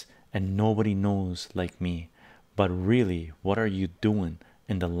tremendous and nobody knows like me. But really, what are you doing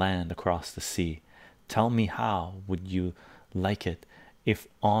in the land across the sea? Tell me, how would you like it if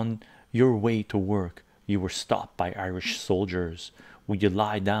on your way to work you were stopped by Irish soldiers? Would you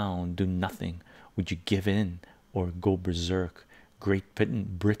lie down, do nothing? Would you give in or go berserk? Great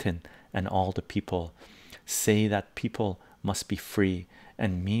Britain and all the people say that people must be free,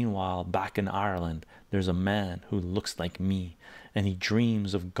 and meanwhile back in Ireland there's a man who looks like me, and he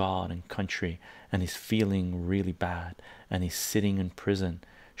dreams of God and country, and he's feeling really bad, and he's sitting in prison.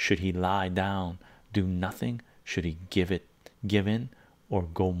 Should he lie down, do nothing? Should he give in or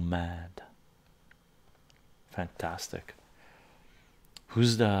go mad? Fantastic.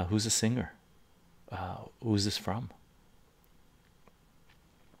 Who's the singer? Who's this from?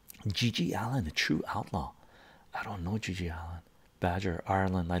 Gigi Allen, a true outlaw. I don't know Gigi Allen. Badger,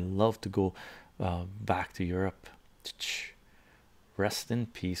 Ireland. I love to go back to Europe. Rest in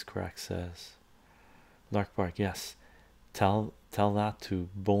peace, Crack says. Larkbark, yes. Tell that to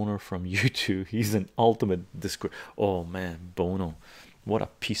Boner from YouTube. He's an ultimate discord. Oh man, Bono, what a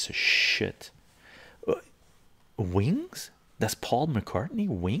piece of shit. Wings? That's Paul McCartney.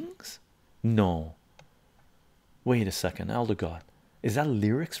 Wings? No. Wait a second, Elder God. Is that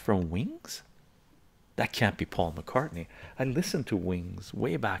lyrics from Wings? That can't be Paul McCartney. I listened to Wings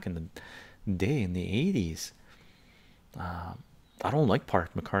way back in the day in the 80s. I don't like Paul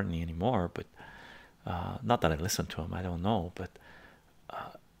McCartney anymore, but not that I listen to him, I don't know, but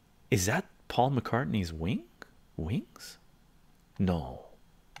is that Paul McCartney's Wings? No,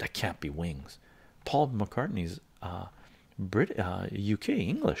 that can't be Wings. Paul McCartney's UK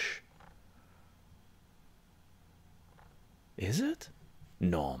English. Is it?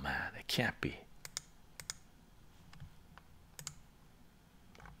 No, man, it can't be.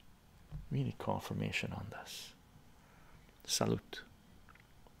 We need confirmation on this. Salute.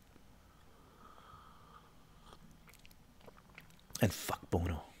 And fuck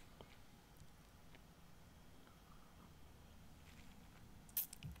Bono.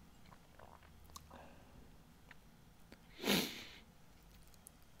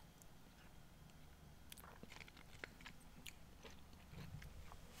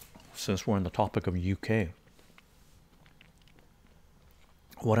 Since we're on the topic of UK,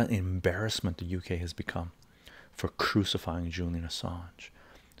 what an embarrassment the UK has become for crucifying Julian Assange.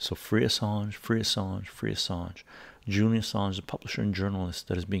 So free Assange, free Assange, free Assange. Julian Assange, the publisher and journalist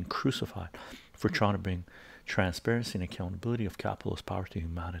that is being crucified for trying to bring transparency and accountability of capitalist power to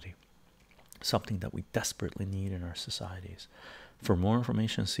humanity. Something that we desperately need in our societies. For more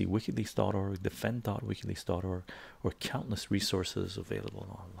information, see wikileaks.org, defend.wikileaks.org, or countless resources available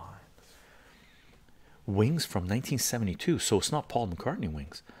online. Wings from 1972. So it's not Paul McCartney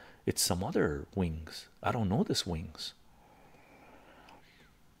Wings. It's some other Wings. I don't know this Wings.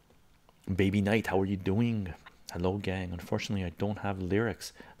 Baby Knight, how are you doing? Hello, gang. Unfortunately, I don't have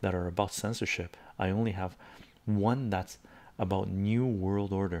lyrics that are about censorship. I only have one that's about New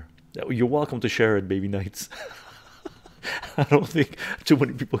World Order. You're welcome to share it, Baby Knights. I don't think too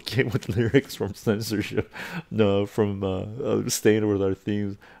many people came with lyrics from censorship. No, from staying with our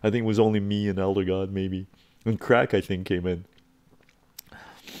themes. I think it was only me and Elder God, maybe. And Crack, I think, came in.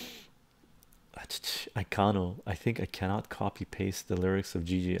 Icano, I think I cannot copy paste the lyrics of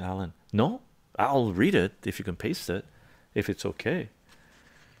G.G. Allen. No, I'll read it if you can paste it, if it's okay.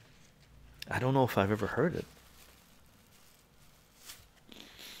 I don't know if I've ever heard it.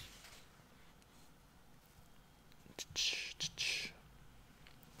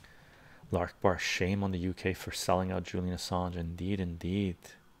 Lark Bar, shame on the UK for selling out Julian Assange. Indeed, indeed.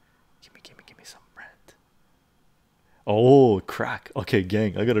 Give me some rent. Oh, Crack. Okay,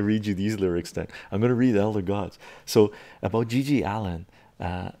 gang, I gotta read you these lyrics then. I'm gonna read Elder Gods. So about G.G. Allen,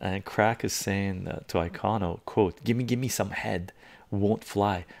 and Crack is saying to Icano, quote, give me some head, won't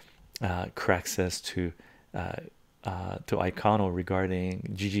fly. Crack says to Icano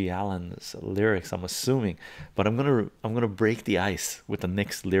regarding G.G. Allen's lyrics, I'm assuming, but I'm gonna break the ice with the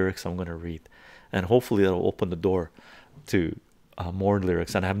next lyrics I'm gonna read, and hopefully that'll open the door to more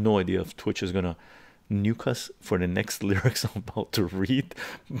lyrics. And I have no idea if Twitch is gonna nuke us for the next lyrics I'm about to read,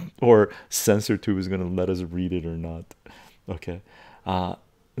 or CensorTube is gonna let us read it or not. Okay,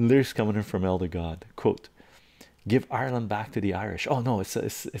 lyrics coming in from Elder God, quote, give Ireland back to the Irish. Oh no, it's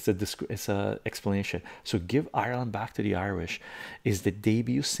a explanation. So give Ireland back to the Irish is the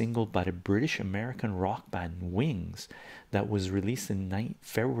debut single by the British American rock band Wings that was released in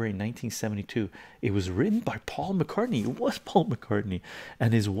February 1972. It was written by Paul McCartney. It was Paul McCartney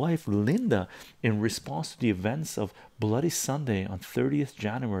and his wife Linda in response to the events of Bloody Sunday on 30th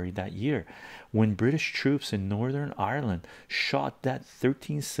January that year, when British troops in Northern Ireland shot dead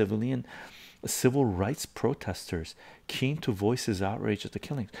 13 civil rights protesters keen to voice his outrage at the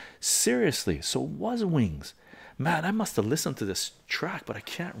killings. Seriously, so it was Wings. Man, I must have listened to this track, but I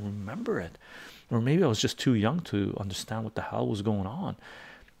can't remember it. Or maybe I was just too young to understand what the hell was going on.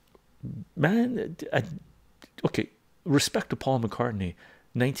 Man, okay, respect to Paul McCartney,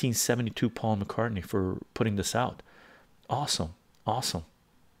 1972 Paul McCartney, for putting this out. Awesome, awesome.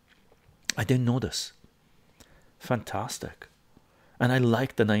 I didn't know this. Fantastic. And I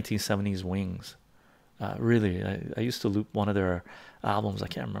like the 1970s Wings. Really, I used to loop one of their albums. I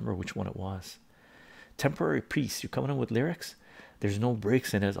can't remember which one it was. Temporary Peace. You coming in with lyrics? There's no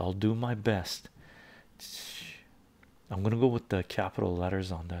breaks in it. I'll do my best. I'm gonna go with the capital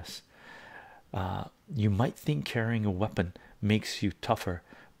letters on this. You might think carrying a weapon makes you tougher,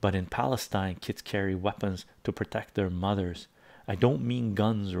 but in Palestine, kids carry weapons to protect their mothers. I don't mean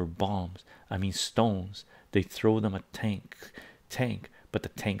guns or bombs. I mean stones. They throw them at tank, but the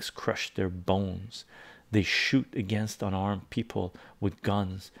tanks crush their bones. They shoot against unarmed people with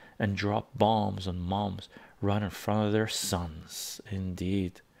guns and drop bombs on moms right in front of their sons.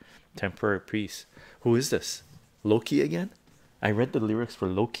 Indeed. Temporary Peace. Who is this? Lowkey again? I read the lyrics for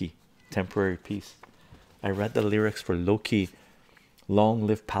Lowkey. Temporary Peace. I read the lyrics for Lowkey. Long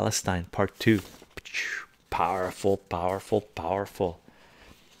Live Palestine Part 2. Powerful, powerful, powerful.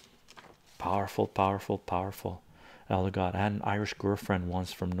 Powerful, powerful, powerful. Oh God, I had an Irish girlfriend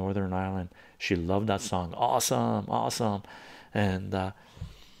once from Northern Ireland. She loved that song. Awesome, awesome. And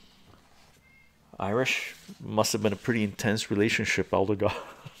Irish must have been a pretty intense relationship, Elder God.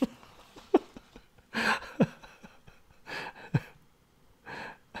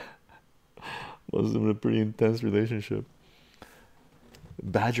 Must have been a pretty intense relationship.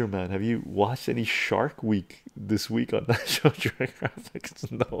 Badger Man, have you watched any Shark Week this week on National Geographic?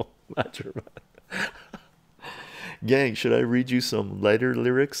 No, Badger Man. Gang, should I read you some lighter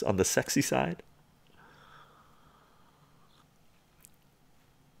lyrics on the sexy side?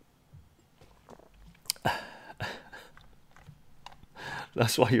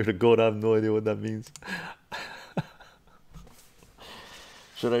 That's why you're the goat. I have no idea what that means.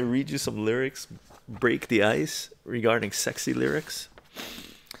 Should I read you some lyrics? Break the ice regarding sexy lyrics?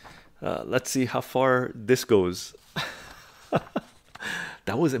 Let's see how far this goes.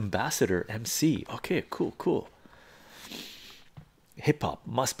 That was Ambassador MC. Okay, cool, cool. Hip hop,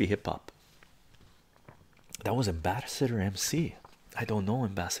 must be hip hop. That was Ambassador MC. I don't know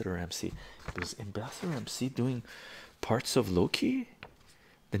Ambassador MC. Was Ambassador MC doing parts of Lowkey?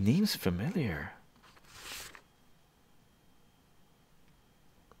 The name's familiar.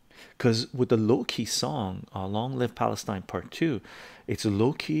 Because with the Lowkey song, Long Live Palestine Part 2, it's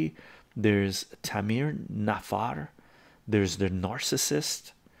Lowkey, there's Tamir Nafar, there's the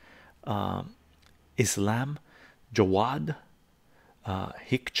Narcissist, Islam, Jawad,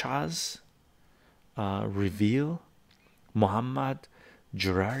 Hikchaz, Reveal, Muhammad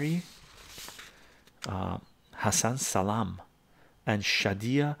Jurari, Hassan Salam, and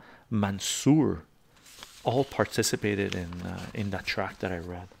Shadia Mansour all participated in that track that I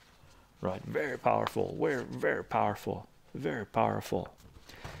read. Right, very powerful. Very powerful, very powerful.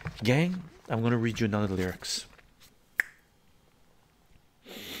 Gang, I'm gonna read you another lyrics.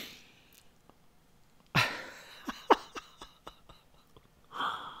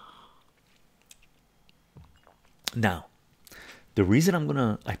 Now, the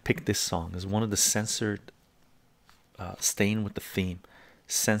reason I picked this song is one of the censored, staying with the theme,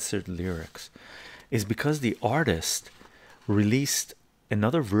 censored lyrics, is because the artist released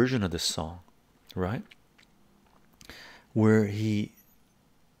another version of this song, right, where he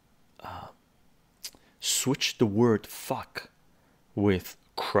switched the word fuck with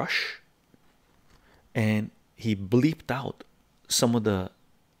crush, and he bleeped out some of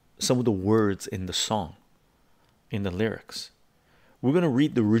the words in the song, in the lyrics. We're gonna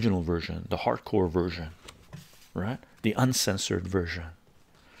read the original version, the hardcore version, right, the uncensored version.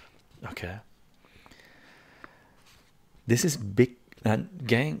 Okay, this is big. And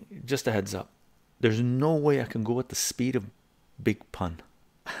gang, just a heads up, there's no way I can go at the speed of Big Pun.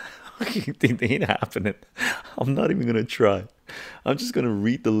 It ain't happening. I'm not even gonna try. I'm just gonna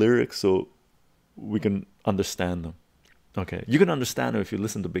read the lyrics so we can understand them. Okay, you can understand them if you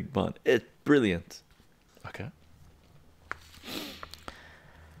listen to Big Pun. It's brilliant. Okay,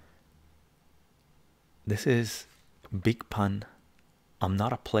 this is Big Pun, I'm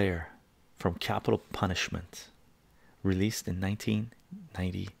Not a Player, from Capital Punishment, released in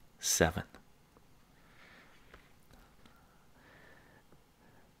 1997.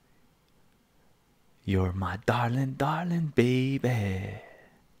 You're my darling, darling baby.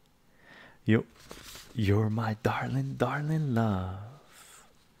 You're my darling, darling love.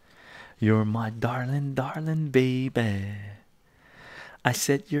 You're my darling, darling baby. I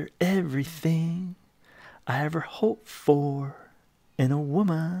said you're everything I ever hoped for in a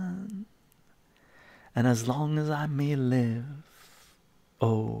woman. And as long as I may live,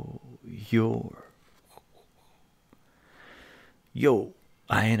 oh, yo,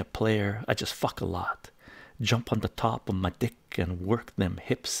 I ain't a player, I just fuck a lot. Jump on the top of my dick and work them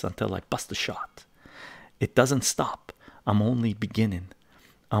hips until I bust a shot. It doesn't stop, I'm only beginning.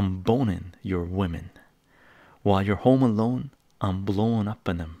 I'm boning your women. While you're home alone, I'm blowing up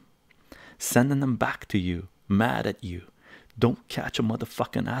on them, sending them back to you, mad at you. Don't catch a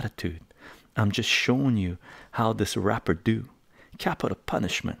motherfucking attitude. I'm just showing you how this rapper do. Capital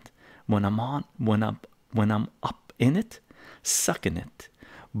punishment. When I'm up in it, sucking it,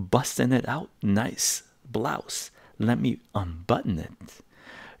 busting it out, nice blouse. Let me unbutton it.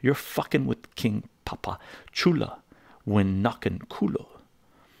 You're fucking with King Papa Chula when knocking culo.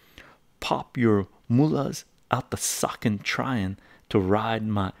 Pop your mullahs out the sock trying to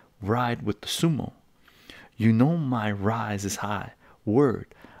ride with the sumo. You know my rise is high.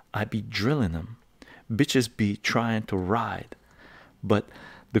 Word, I be drilling them. Bitches be trying to ride, but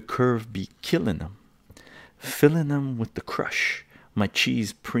the curve be killing them. Filling them with the crush. My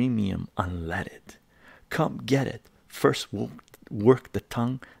cheese premium unleaded. Come get it. First work the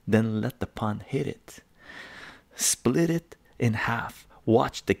tongue, then let the pun hit it. Split it in half.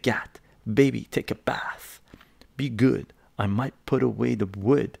 Watch the gat. Baby, take a bath. Be good. I might put away the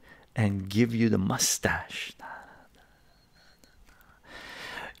wood and give you the mustache.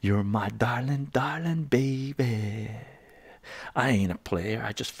 You're my darling, darling baby. I ain't a player,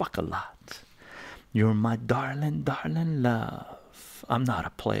 I just fuck a lot. You're my darling, darling love. I'm not a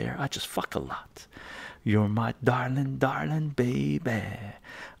player, I just fuck a lot. You're my darling, darling baby.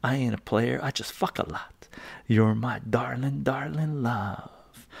 I ain't a player, I just fuck a lot. You're my darling, darling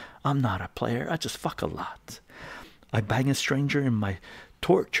love. I'm not a player, I just fuck a lot. I bang a stranger in my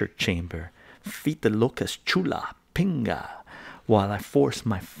torture chamber, feed the locust chula pinga, while I force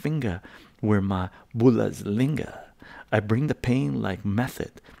my finger where my bullets linger. I bring the pain like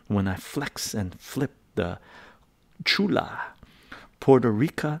method when I flex and flip the chula. Puerto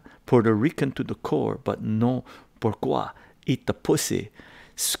Rican to the core, but no pourquoi. Eat the pussy.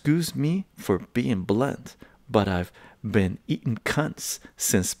 Excuse me for being blunt, but I've been eating cunts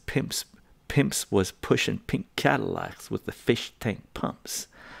since pimps was pushing pink Cadillacs with the fish tank pumps.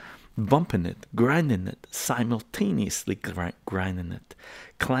 Bumping it, grinding it, simultaneously grinding it,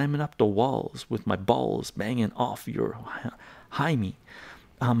 climbing up the walls with my balls banging off your hyme.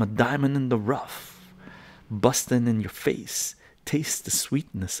 I'm a diamond in the rough, busting in your face. Taste the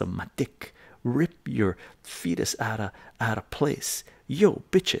sweetness of my dick. Rip your fetus out of place. Yo,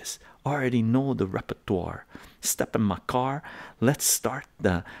 bitches, already know the repertoire. Step in my car, let's start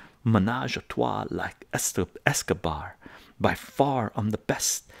the menage a trois like Escobar. By far, I'm the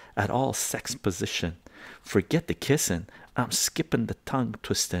best at all sex position. Forget the kissing, I'm skipping the tongue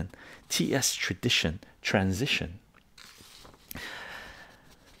twisting. TS tradition, transition.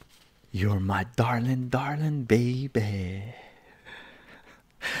 You're my darling, darling baby.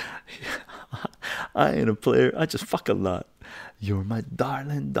 I ain't a player, I just fuck a lot. You're my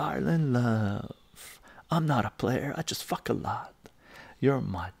darling, darling love. I'm not a player, I just fuck a lot. You're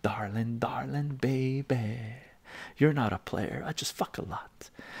my darling, darling baby. You're not a player, I just fuck a lot.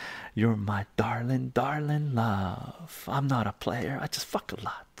 You're my darling, darling love. I'm not a player, I just fuck a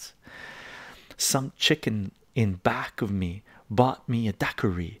lot. Some chicken in back of me bought me a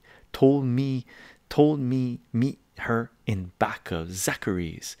daiquiri. Told me meet her in back of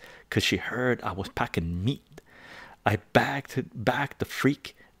Zachary's, cause she heard I was packing meat. I bagged the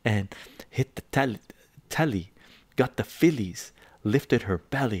freak and hit the telly, got the fillies, lifted her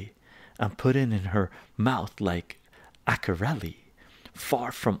belly and put it in her mouth like Acarelli.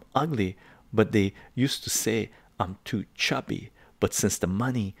 Far from ugly, but they used to say I'm too chubby. But since the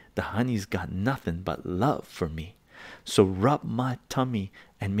money, the honey's got nothing but love for me. So rub my tummy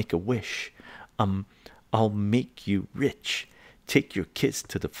and make a wish. I'll make you rich. Take your kids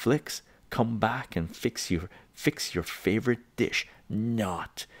to the flicks. Come back and fix your favorite dish.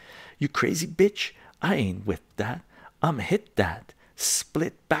 Not you crazy bitch. I ain't with that. I'm hit that.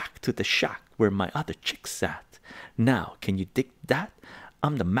 Split back to the shack where my other chick's at. Now can you dig that?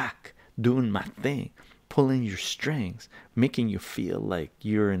 I'm the Mac doing my thing, pulling your strings, making you feel like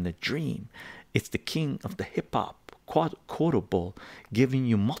you're in a dream. It's the king of the hip-hop quotable, giving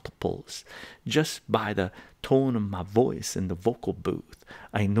you multiples just by the tone of my voice in the vocal booth.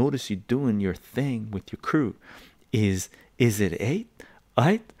 I notice you doing your thing with your crew. Is it eight?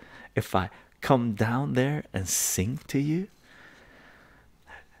 Right? If I come down there and sing to you,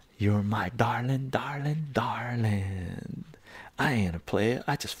 you're my darling, darling, darling. I ain't a player,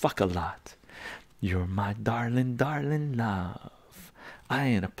 I just fuck a lot. You're my darling, darling love. I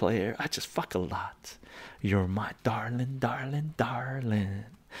ain't a player, I just fuck a lot. You're my darling, darling, darling.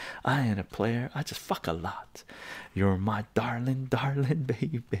 I ain't a player, I just fuck a lot. You're my darling, darling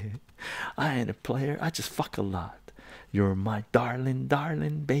baby. I ain't a player, I just fuck a lot. You're my darling,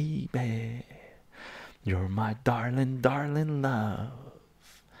 darling baby. You're my darling, darling love.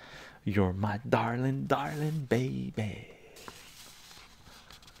 You're my darling, darling baby.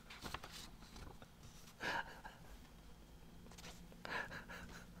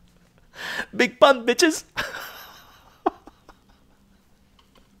 Big pun, bitches.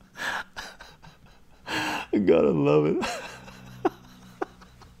 I gotta love it.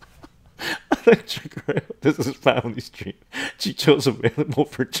 This is family stream. Chycho's available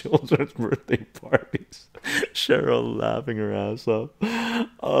for children's birthday parties. Cheryl laughing her ass off.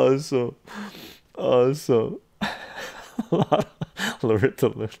 Awesome. Awesome.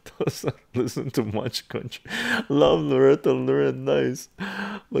 Loretta doesn't listen to much country. Love Loretta, nice.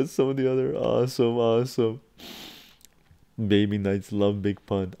 But some of the other awesome. Baby Nights love Big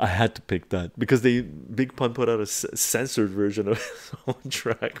Pun. I had to pick that because Big Pun put out a censored version of his own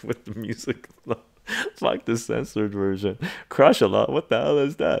track with the music. Fuck the censored version. Crush a lot. What the hell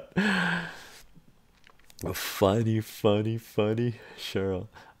is that? Funny. Cheryl,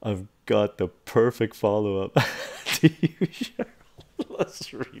 I've got the perfect follow-up to you, Cheryl.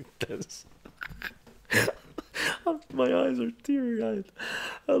 Let's read this. My eyes are teary-eyed.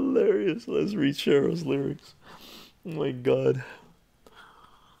 Hilarious. Let's read Cheryl's lyrics. Oh my god.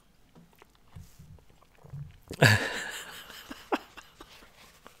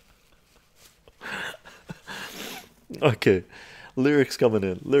 Okay, lyrics coming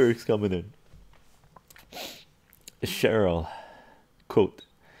in. Cheryl, quote,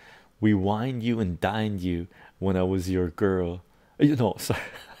 we wined you and dined you when I was your girl. You know, sorry,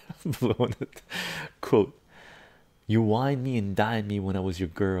 I'm blowing it. Quote, you wined me and dined me when I was your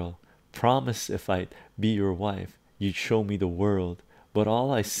girl. Promise if I'd be your wife, you'd show me the world. But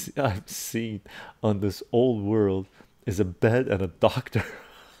all I've seen on this old world is a bed and a doctor,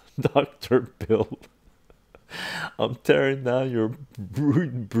 doctor bill. I'm tearing down your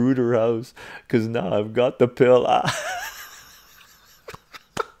brooder house because now I've got the pill.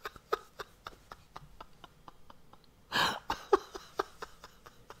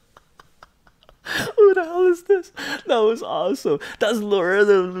 Who the hell is this? That was awesome. That's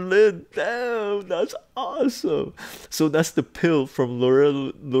Loretta Lynn. Damn, that's awesome. So that's the pill from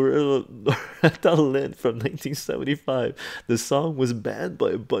Loretta Lynn from 1975. The song was banned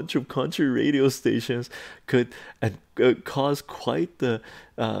by a bunch of country radio stations, caused quite the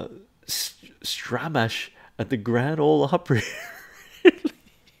stramash at the Grand Ole Opry.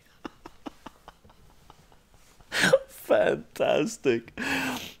 Fantastic,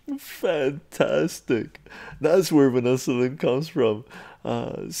 fantastic. That's where Vanessa Lynn comes from.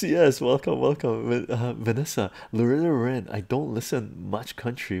 CS, welcome, welcome. Vanessa, Loretta Lynn. I don't listen much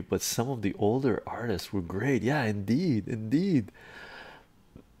country, but some of the older artists were great. Yeah, indeed, indeed.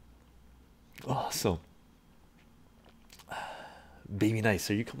 Awesome. Baby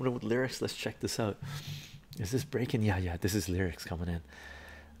Nice, are you coming up with lyrics? Let's check this out. Is this breaking? Yeah, yeah, this is lyrics coming in.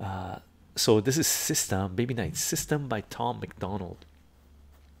 So this is System, Baby Night, System by Tom McDonald.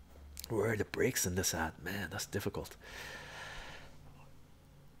 Where are the breaks in this at? Man, that's difficult.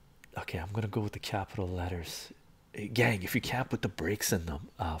 Okay, I'm gonna go with the capital letters. Gang, if you can't put the breaks in them,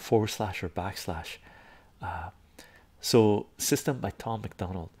 forward slash or backslash. So System by Tom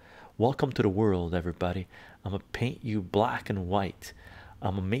McDonald. Welcome to the world, everybody. I'm gonna paint you black and white.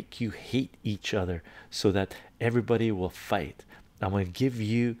 I'm gonna make you hate each other so that everybody will fight. I'm gonna give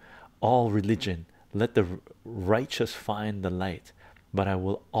you all religion, let the righteous find the light, but I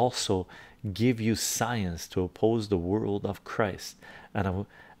will also give you science to oppose the world of Christ, and I'm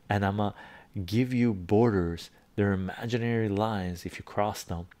gonna give you borders. They're imaginary lines. If you cross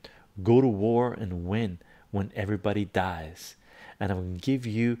them, go to war and win when everybody dies, and I'm gonna give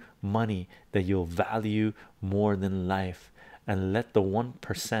you money that you'll value more than life, and let the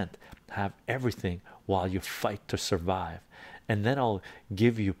 1% have everything while you fight to survive. And then I'll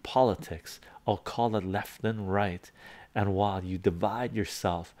give you politics. I'll call it left and right, and while you divide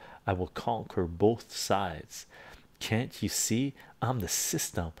yourself, I will conquer both sides. Can't you see? I'm the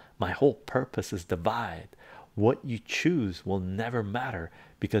system. My whole purpose is divide. What you choose will never matter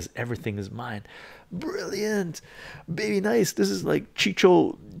because everything is mine. Brilliant, Baby Nice. This is like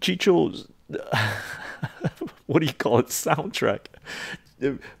Chycho's what do you call it, soundtrack.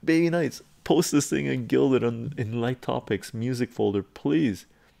 Baby Nice, post this thing and gild it on in Light Topics music folder, please.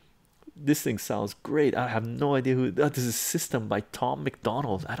 This thing sounds great. I have no idea who that is. System by Tom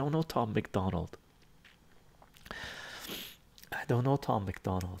McDonald. I don't know Tom McDonald. I don't know Tom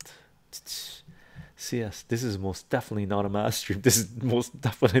McDonald. CS, this is most definitely not a math stream. This is most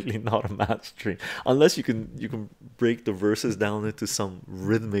definitely not a math stream unless you can break the verses down into some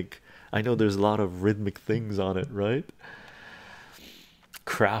rhythmic. I know there's a lot of rhythmic things on it, right?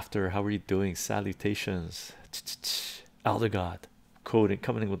 Crafter, how are you doing? Salutations. Elder God, coding,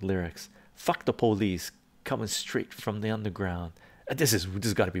 coming in with lyrics. Fuck the police, coming straight from the underground. This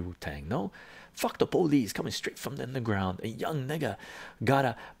got to be Wu-Tang, no? Fuck the police, coming straight from the underground. A young nigga got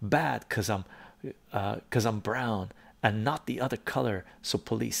a bad cause I'm brown and not the other color, so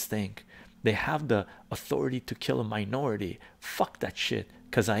police think they have the authority to kill a minority. Fuck that shit,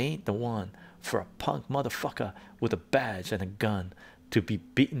 cause I ain't the one for a punk motherfucker with a badge and a gun to be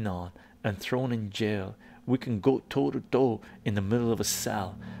beaten on and thrown in jail. We can go toe to toe in the middle of a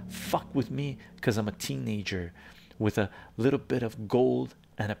cell. Fuck with me cause I'm a teenager with a little bit of gold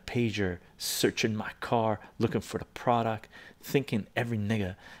and a pager, searching my car looking for the product, thinking every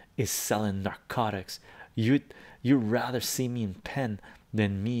nigga is selling narcotics. You'd rather see me in pen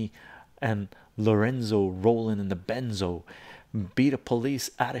than me and Lorenzo rolling in the benzo. Beat the police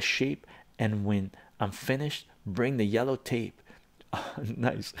out of shape, and when I'm finished, bring the yellow tape.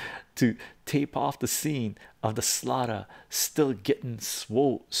 Nice, to tape off the scene of the slaughter. Still getting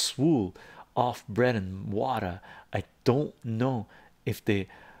swool off bread and water. I don't know if the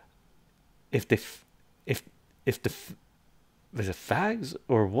is it fags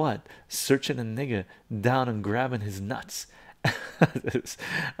or what, searching a nigga down and grabbing his nuts.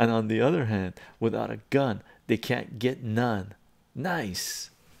 And on the other hand, without a gun they can't get none. Nice,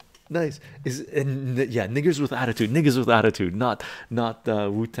 Nice. Is and yeah, niggers with attitude. Niggers with attitude. Not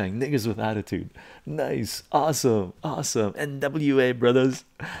Wu-Tang. Niggers with attitude. Nice. Awesome. Awesome. NWA brothers.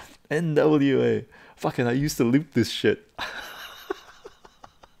 NWA. Fucking I used to loop this shit.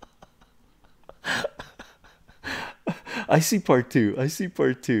 I see part two. I see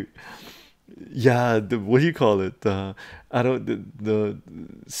part two. Yeah, the what do you call it? I don't the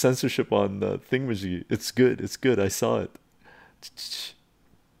censorship on the thingamajig. It's good. It's good. I saw it.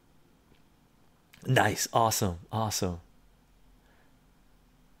 Nice, awesome, awesome.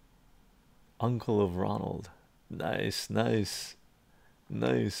 Uncle of Ronald. Nice, nice,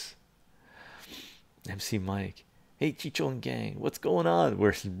 nice. MC Mike. Hey, Chicho and gang, what's going on?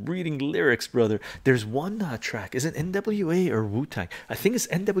 We're reading lyrics, brother. There's one track. Is it NWA or Wu-Tang? I think it's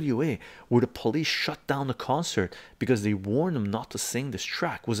NWA, where the police shut down the concert because they warned them not to sing this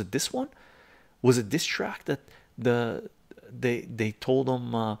track. Was it this one? Was it this track that they told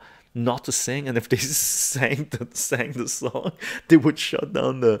them not to sing, and if they sang the song, they would shut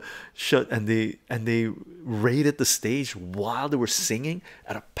down the shut and they raided the stage while they were singing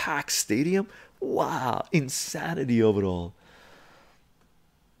at a packed stadium. Wow, insanity of it all.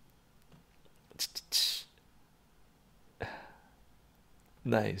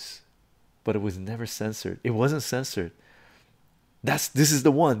 Nice, but it was never censored. It wasn't censored. This is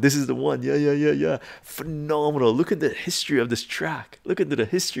the one. This is the one. Yeah, yeah, yeah, yeah. Phenomenal. Look at the history of this track. Look at the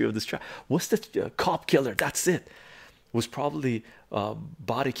history of this track. What's the cop killer? That's it. Was probably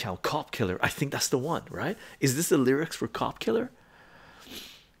body count cop killer. I think that's the one, right? Is this the lyrics for cop killer?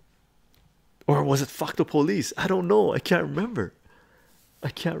 Or was it fuck the police? I don't know. I can't remember. I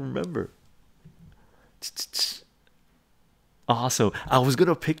can't remember. Awesome. I was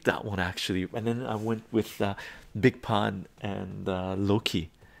gonna pick that one actually, and then I went with Big Pun and Lowkey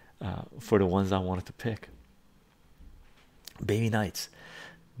for the ones I wanted to pick. Baby Nights.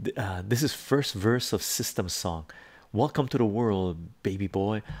 This is first verse of System song. Welcome to the world, baby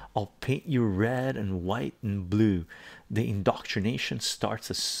boy. I'll paint you red and white and blue. The indoctrination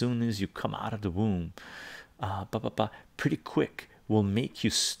starts as soon as you come out of the womb. Pretty quick, we'll make you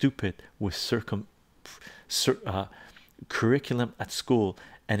stupid with curriculum at school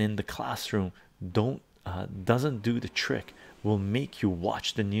and in the classroom. Doesn't do the trick. We'll make you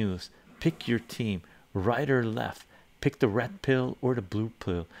watch the news. Pick your team, right or left. Pick the red pill or the blue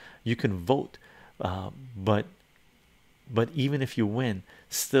pill. You can vote, but even if you win,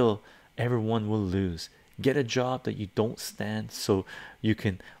 still everyone will lose. Get a job that you don't stand so you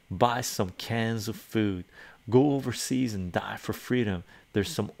can buy some cans of food. Go overseas and die for freedom. There's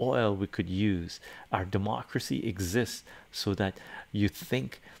some oil we could use. Our democracy exists so that you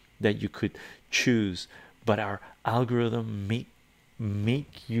think that you could choose, but our algorithm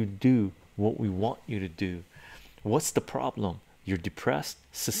make you do what we want you to do. What's the problem? You're depressed.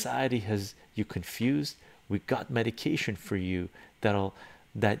 Society has you confused. We got medication for you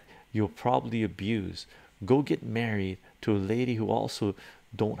that you'll probably abuse. Go get married to a lady who also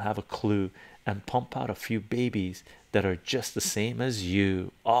don't have a clue and pump out a few babies that are just the same as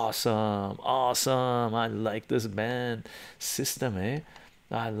you. Awesome, awesome. I like this band. System, eh?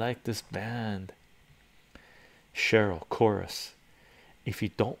 I like this band. Cheryl, chorus. If you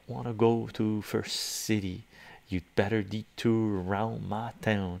don't want to go to First City, you'd better detour around my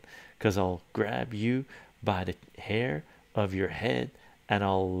town, because I'll grab you by the hair of your head and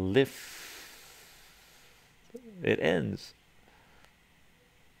I'll lift. It ends.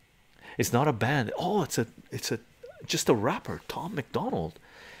 It's not a band. Oh, it's a just a rapper, Tom McDonald.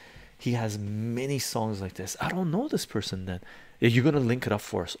 He has many songs like this. I don't know this person then. Yeah, you're gonna link it up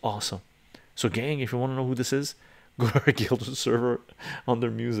for us. Awesome. So gang, if you want to know who this is, go to our guild server on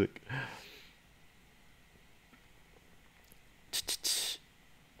their music.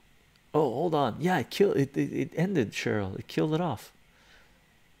 Oh, hold on. Yeah, it ended, Cheryl. It killed it off.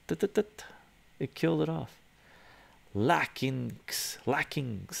 It killed it off. Lackings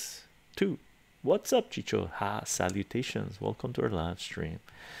 2. What's up, Chicho? Ha, salutations. Welcome to our live stream.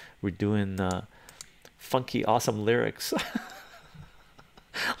 We're doing funky, awesome lyrics.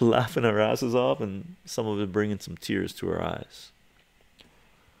 Laughing our asses off, and some of it bringing some tears to our eyes.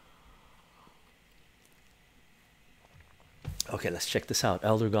 Okay, let's check this out.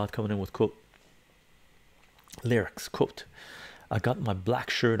 Elder God coming in with quote lyrics. Quote: I got my black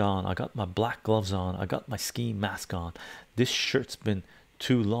shirt on, I got my black gloves on, I got my ski mask on. This shirt's been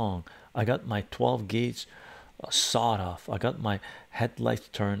too long. I got my 12 gauge sawed off. I got my headlights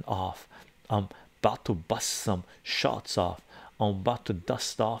turned off. I'm about to bust some shots off. I'm about to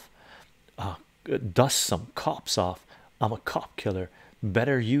dust some cops off. I'm a cop killer.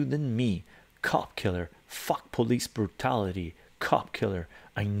 Better you than me. Cop killer. Fuck police brutality. cop killer.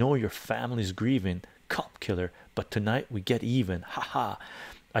 I know your family's grieving, cop killer, but tonight we get even. Haha.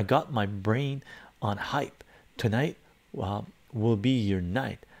 I got my brain on hype. Tonight will be your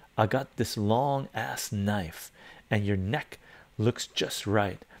night. I got this long ass knife, and your neck looks just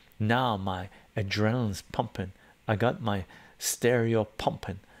right. Now my adrenaline's pumping. I got my stereo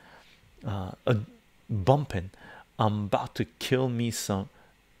pumping, bumping. I'm about to kill me something.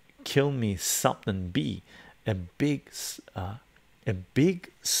 Be a big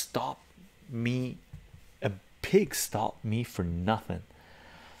stop me, a pig stop me for nothing.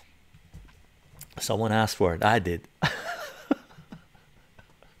 Someone asked for it. I did.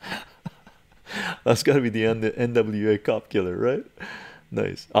 That's got to be the NWA cop killer, right?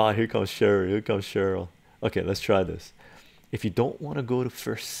 Nice. Ah, here comes Cheryl. Here comes Cheryl. Okay, let's try this. If you don't want to go to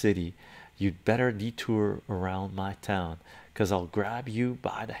First City, you'd better detour around my town, because I'll grab you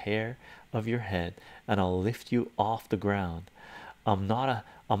by the hair of your head and I'll lift you off the ground. I'm not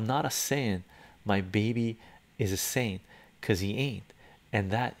a saying my baby is a saint, because he ain't, and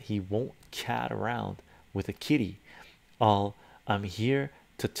that he won't cat around with a kitty. I'm here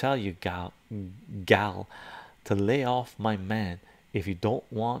to tell you, gal, to lay off my man if you don't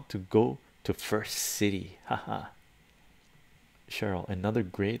want to go to First City. Haha. Cheryl, another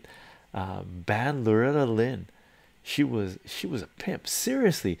great banned Loretta Lynn. She was a pimp.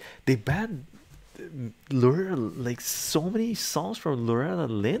 Seriously, they banned Loretta, like so many songs from Loretta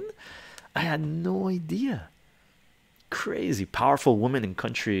Lynn. I had no idea. Crazy. Powerful woman in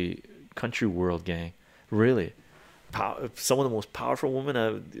country world, gang. Really, some of the most powerful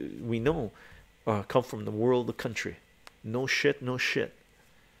women we know come from the world of country. No shit, no shit.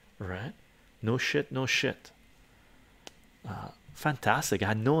 Right? No shit, no shit. Fantastic. I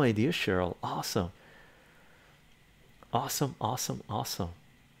had no idea, Cheryl. Awesome. Awesome, awesome, awesome.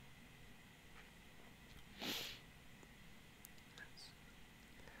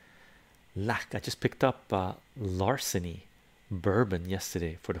 Lack, I just picked up larceny bourbon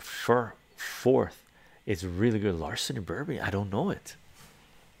yesterday for the fourth. It's really good. Larceny bourbon. I don't know it.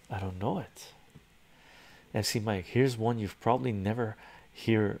 I don't know it. MC Mike, here's one you've probably never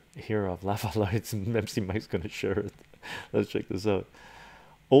hear of. Laugh out loud. It's MC Mike's gonna share it. Let's check this out.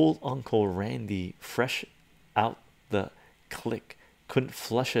 Old Uncle Randy, fresh out the click, couldn't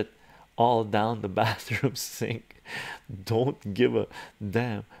flush it all down the bathroom sink. Don't give a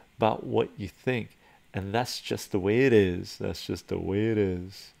damn about what you think, and that's just the way it is. That's just the way it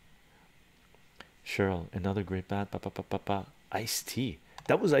is. Cheryl, another great band. Ice-T.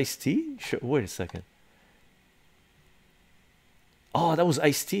 That was Ice-T? Sure. Wait a second. Oh, that was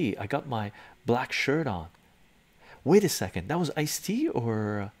Ice-T. I got my black shirt on. Wait a second. That was Ice-T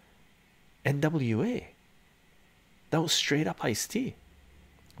or NWA? That was straight up Ice-T.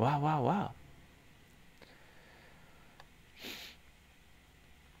 Wow, wow, wow.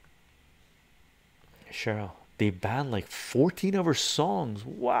 Cheryl, they banned like 14 of her songs.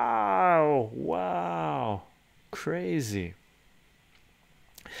 Wow, wow, crazy.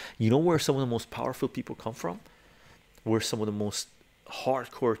 You know where some of the most powerful people come from? Where some of the most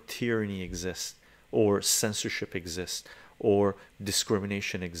hardcore tyranny exists, or censorship exists, or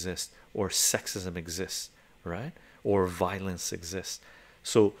discrimination exists, or sexism exists, right? Or violence exists.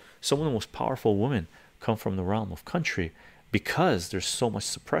 So some of the most powerful women come from the realm of country, because there's so much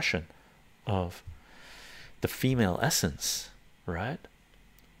suppression of the female essence, right?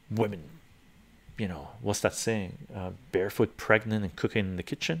 Women, you know, what's that saying? Barefoot, pregnant, and cooking in the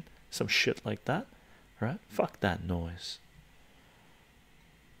kitchen, some shit like that, right? Fuck that noise.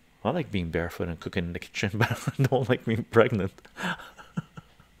 I like being barefoot and cooking in the kitchen, but I don't like being pregnant.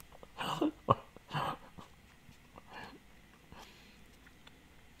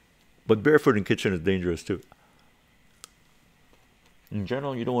 But barefoot in kitchen is dangerous too. In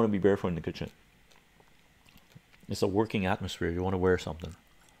general, you don't want to be barefoot in the kitchen. It's a working atmosphere. You want to wear something.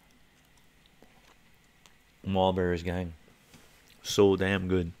 Mulberries, gang, so damn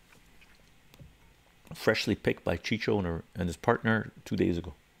good. Freshly picked by Chycho and his partner 2 days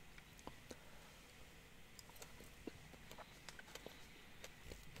ago.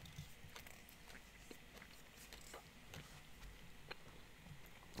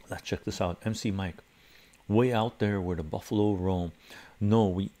 Let's check this out. MC Mike, way out there where the buffalo roam. No,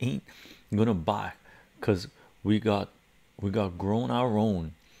 we ain't gonna buy, because we got grown our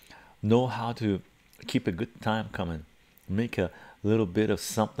own. Know how to keep a good time coming. Make a little bit of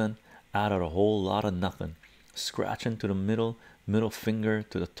something out of a whole lot of nothing. Scratching to the middle finger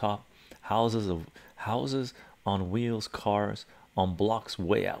to the top. Houses on wheels, cars on blocks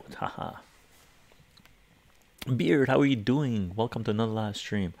way out. Haha. Beard, how are you doing? Welcome to another live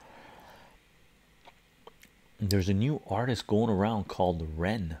stream. There's a new artist going around called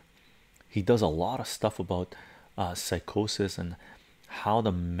Ren. He does a lot of stuff about psychosis and how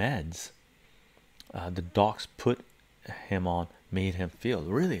the meds the docs put him on made him feel.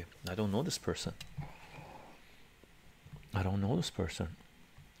 Really, I don't know this person. I don't know this person.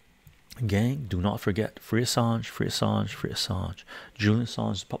 Gang, do not forget, free Assange, free Assange, free Assange. Julian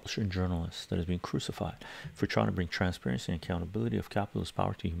Assange is a publisher and journalist that has been crucified for trying to bring transparency and accountability of capitalist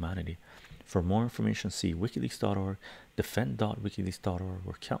power to humanity. For more information, see wikileaks.org, defend.wikileaks.org,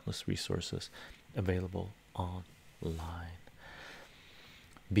 or countless resources available online.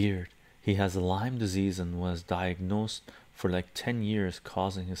 Beard, he has Lyme disease and was diagnosed for like 10 years,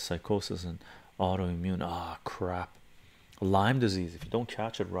 causing his psychosis and autoimmune. Ah, crap. Lyme disease, if you don't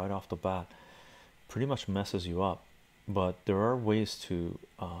catch it right off the bat, pretty much messes you up. But there are ways to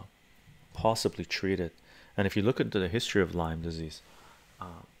possibly treat it. And if you look into the history of Lyme disease,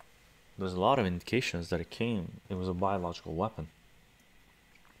 there's a lot of indications that it was a biological weapon.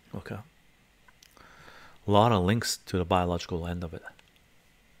 Okay, a lot of links to the biological end of it.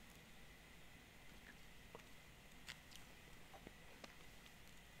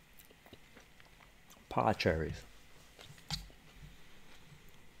 Pie cherries.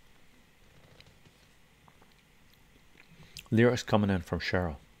 Lyrics coming in from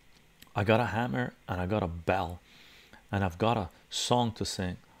Cheryl. I got a hammer and I got a bell, and I've got a song to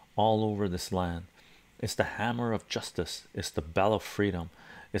sing all over this land. It's the hammer of justice, it's the bell of freedom,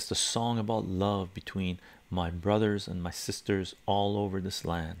 it's the song about love between my brothers and my sisters all over this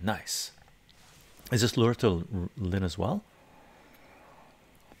land. Nice. Is this lure to Lynn as well?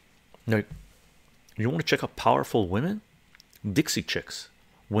 Now, you want to check out powerful women? Dixie Chicks.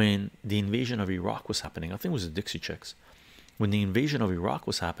 When the invasion of Iraq was happening, I think it was the Dixie Chicks. When the invasion of Iraq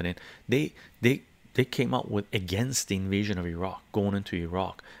was happening, they came out with against the invasion of Iraq, going into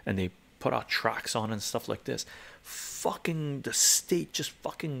Iraq, and they put out tracks on and stuff like this. Fucking the state just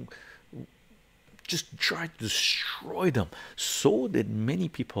tried to destroy them. So did many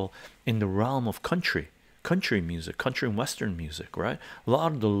people in the realm of country music, country and western music, right? A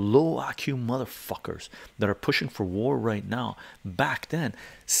lot of the low IQ motherfuckers that are pushing for war right now back then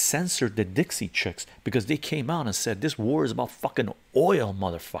censored the Dixie Chicks because they came out and said this war is about fucking oil,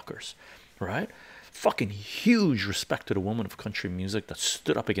 motherfuckers, right? Fucking huge respect to the woman of country music that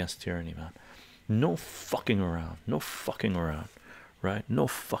stood up against tyranny, man. No fucking around, no fucking around, right? No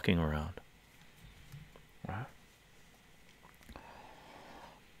fucking around, right?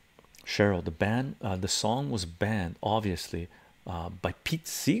 Cheryl, the song was banned obviously by Pete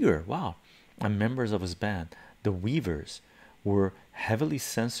Seeger. Wow. And members of his band, the Weavers, were heavily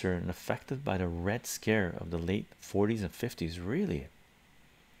censored and affected by the Red Scare of the late 40s and 50s. Really?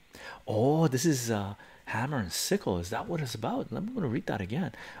 Oh, this is hammer and sickle. Is that what it's about? I'm going to read that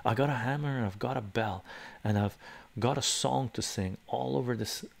again. I got a hammer and I've got a bell, and I've got a song to sing all over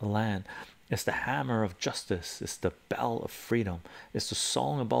this land. It's the hammer of justice, it's the bell of freedom, it's the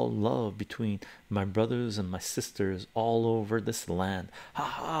song about love between my brothers and my sisters all over this land.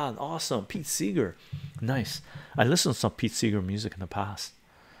 Haha, awesome. Pete Seeger, nice. I listened to some Pete Seeger music in the past.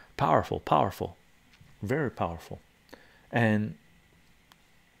 Powerful, powerful, very powerful. And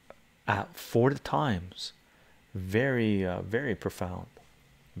for the times, very very profound,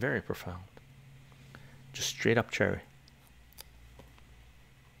 very profound. Just straight up cherry.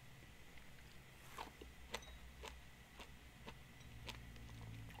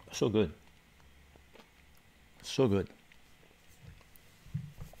 So good, so good.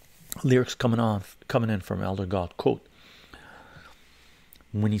 Lyrics coming in from Elder God. Quote,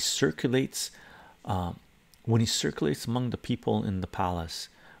 when he circulates among the people in the palace,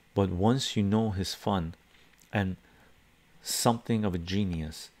 but once you know his fun and something of a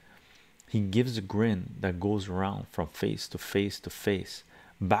genius, he gives a grin that goes around from face to face to face,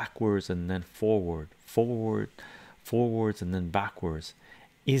 backwards and then forwards and then backwards.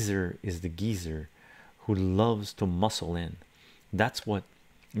 Izer is the geezer who loves to muscle in. That's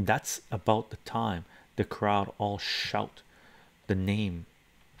about the time the crowd all shout the name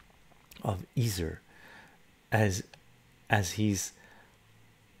of Izer as he's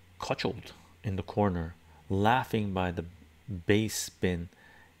cudgeled in the corner, laughing by the bass spin.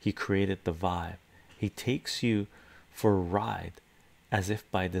 He created the vibe. He takes you for a ride as if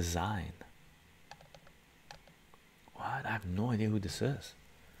by design. What? I have no idea who this is.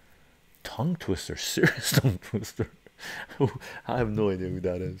 Tongue twister, serious tongue twister. I have no idea who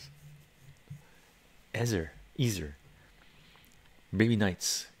that is. Ezer, Baby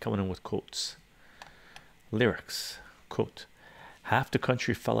Nights coming in with quotes. Lyrics. Quote, half the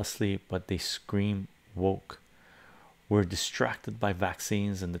country fell asleep, but they scream woke. We're distracted by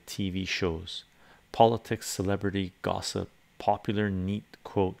vaccines and the TV shows. politics, celebrity, gossip, popular neat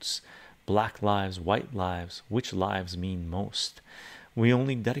quotes, black lives, white lives, which lives mean most. We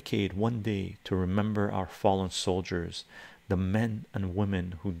only dedicate one day to remember our fallen soldiers, the men and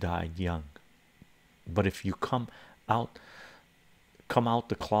women who died young. But if you out come out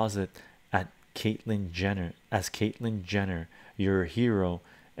the closet at Caitlyn Jenner as Caitlyn Jenner, you're a hero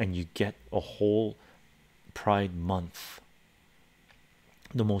and you get a whole Pride Month.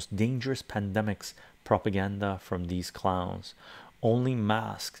 The most dangerous pandemics propaganda from these clowns. Only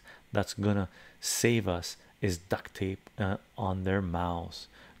masks that's gonna save us is duct tape on their mouths.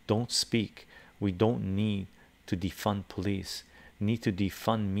 Don't speak. We don't need to defund police. Need to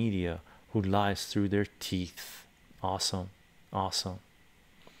defund media who lies through their teeth. Awesome, awesome.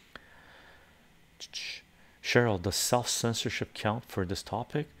 Cheryl, does self-censorship count for this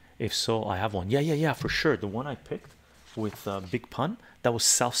topic? If so, I have one. Yeah, for sure. The one I picked with Big Pun, that was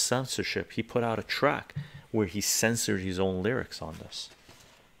self-censorship. He put out a track where he censored his own lyrics on this,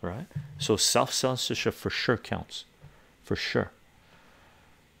 right? So self-censorship for sure counts, for sure.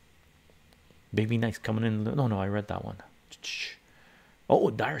 Baby Nice coming in. No, I read that one. Oh,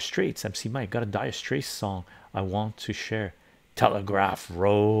 Dire Straits. MC Mike got a Dire Straits song I want to share. Telegraph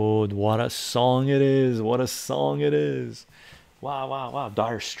Road. What a song it is. What a song it is. Wow.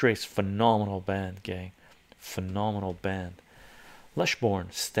 Dire Straits, phenomenal band, gang. Phenomenal band.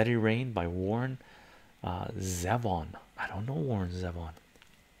 Lushborn, Steady Rain by Warren Zevon. I don't know Warren Zevon.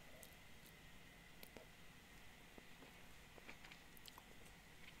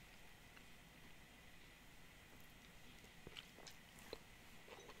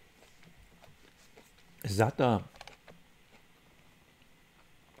 Is that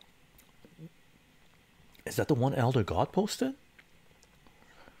the one Elder God posted?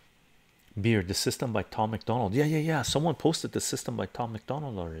 Beard, The System by Tom McDonald. Yeah. Someone posted The System by Tom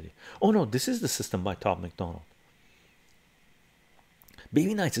McDonald already. Oh no, this is The System by Tom McDonald.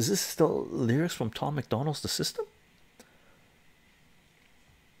 Baby Nights, is this still lyrics from Tom McDonald's The System?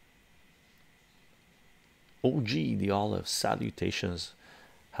 OG the Olive, salutations.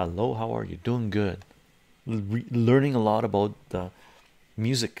 Hello, how are you? Doing good. Learning a lot about the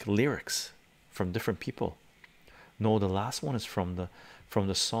music lyrics from different people. No, the last one is from the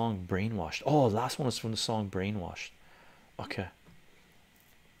song Brainwashed. Oh, the last one is from the song Brainwashed. Okay.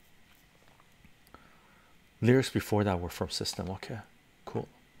 Lyrics before that were from System. Okay, cool.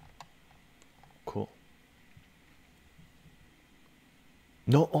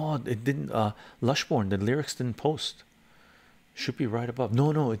 No, oh, it didn't. Lushborn, the lyrics didn't post. Should be right above.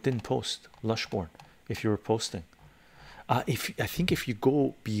 No, it didn't post. Lushborn, if you were posting. If I think if you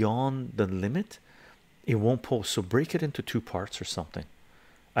go beyond the limit, it won't post. So break it into 2 parts or something.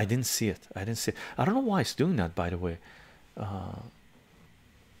 I didn't see it. I don't know why it's doing that, by the way.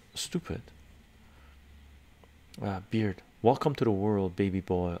 Stupid. Beard, welcome to the world, baby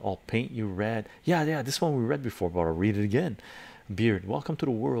boy. I'll paint you red. Yeah, this one we read before, but I'll read it again. Beard, welcome to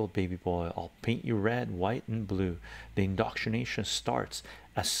the world, baby boy. I'll paint you red, white, and blue. The indoctrination starts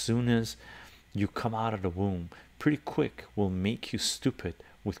as soon as you come out of the womb. Pretty quick, we'll make you stupid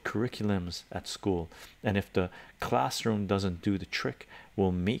with curriculums at school, and if the classroom doesn't do the trick,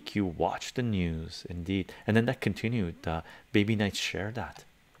 we'll make you watch the news. Indeed. And then that continued. Baby Night shared that.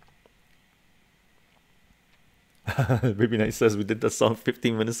 Baby Night says we did that song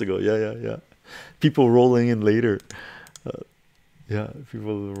 15 minutes ago. Yeah. People rolling in later. Yeah,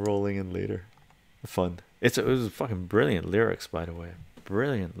 people rolling in later. Fun. It was fucking brilliant lyrics, by the way.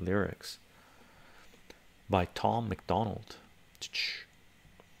 Brilliant lyrics by Tom McDonald.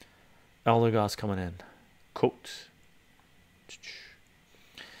 Elder God's coming in. Quote.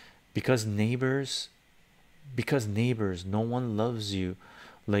 Because neighbors, no one loves you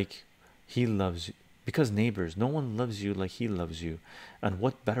like he loves you. Because neighbors, no one loves you like he loves you. And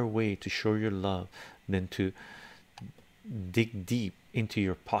what better way to show your love than to dig deep into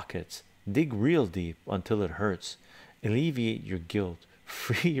your pockets, dig real deep until it hurts, alleviate your guilt,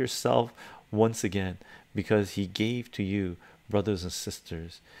 free yourself once again, because he gave to you, brothers and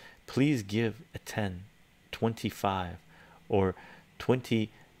sisters. Please give a 10, 25 or $20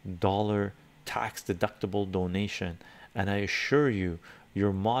 tax deductible donation, and I assure you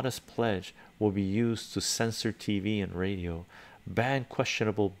your modest pledge will be used to censor TV and radio, ban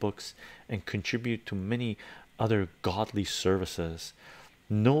questionable books, and contribute to many other godly services.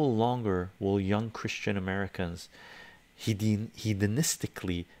 No longer will young Christian Americans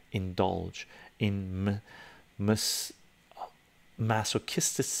hedonistically indulge in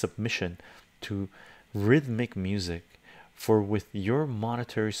masochistic submission to rhythmic music, for with your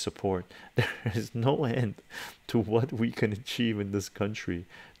monetary support there is no end to what we can achieve in this country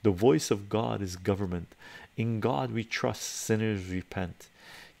The voice of God is government. In God we trust, sinners repent.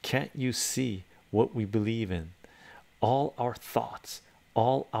 Can't you see what we believe in? All our thoughts,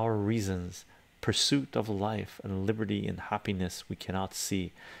 all our reasons, pursuit of life and liberty and happiness we cannot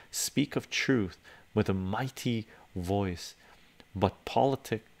see, speak of truth with a mighty voice. But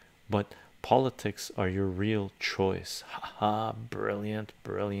politics are your real choice. Haha, brilliant,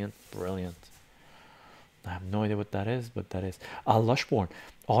 brilliant, brilliant. I have no idea what that is, but that is Lushborn.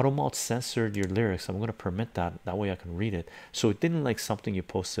 Automod censored your lyrics. I'm going to permit that. That way I can read it. So it didn't like something you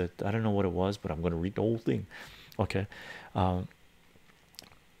posted. I don't know what it was, but I'm going to read the whole thing. Okay.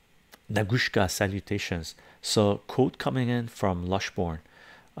 Nagushka salutations. So quote coming in from Lushborn.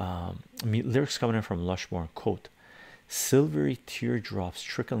 Lyrics coming in from Lushborn. Quote: silvery teardrops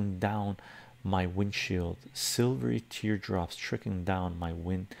trickling down my windshield. Silvery teardrops trickling down my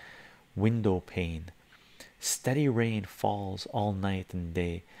window pane. Steady rain falls all night and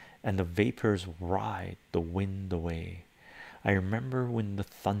day, and the vapors ride the wind away. I remember when the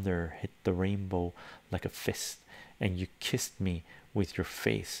thunder hit the rainbow like a fist, and you kissed me with your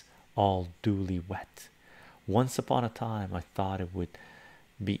face all duly wet. Once upon a time I thought it would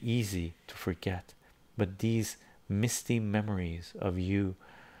be easy to forget, but these misty memories of you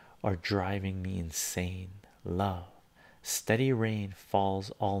are driving me insane. Love. Steady rain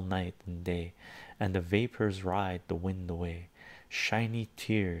falls all night and day, and the vapors ride the wind away. Shiny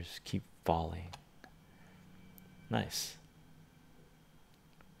tears keep falling. Nice.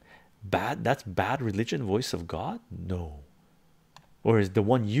 Bad, that's Bad Religion, Voice of God? No. Or is the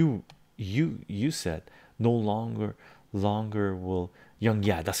one you said no longer will young?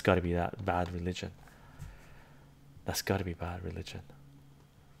 Yeah, that's got to be that Bad Religion. That's got to be Bad Religion.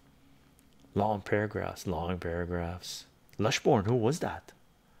 Long paragraphs, long paragraphs. Lushborn, who was that?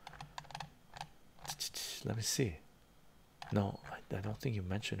 Let me see. No, I don't think you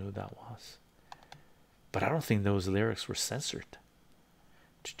mentioned who that was, but I don't think those lyrics were censored.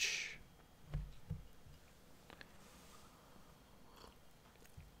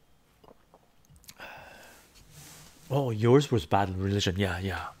 Oh, yours was Bad Religion.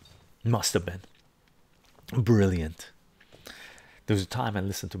 Yeah, must have been brilliant. There was a time I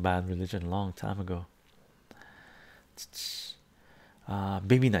listened to Bad Religion a long time ago.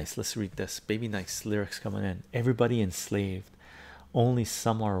 Baby Nice, let's read this. Baby Nice lyrics coming in. Everybody enslaved, only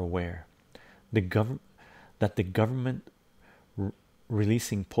some are aware. The government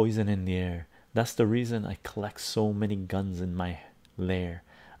releasing poison in the air. That's the reason I collect so many guns in my lair.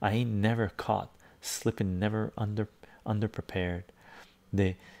 I ain't never caught slipping, never underprepared.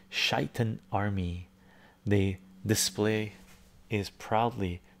 The Shaitan army they display is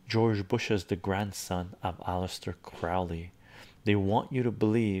proudly George Bush's the grandson of Aleister Crowley. They want you to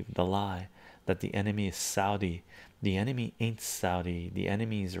believe the lie that the enemy is Saudi. The enemy ain't Saudi. The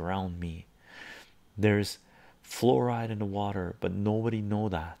enemy is around me. There's fluoride in the water, but nobody know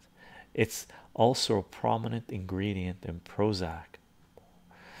that. It's also a prominent ingredient in Prozac.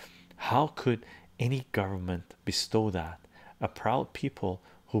 How could any government bestow that? A proud people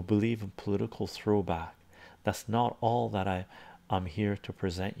who believe in political throwback. That's not all that I'm here to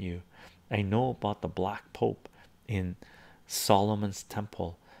present you. I know about the Black Pope in Solomon's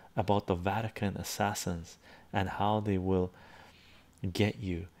temple, about the Vatican assassins and how they will get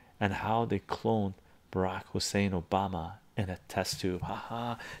you, and how they cloned Barack Hussein Obama in a test tube.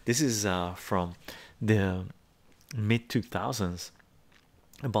 Haha, this is from the mid 2000s,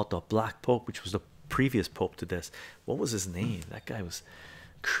 about the Black Pope, which was the previous pope to this. What was his name? That guy was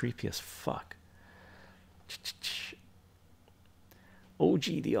creepy as fuck.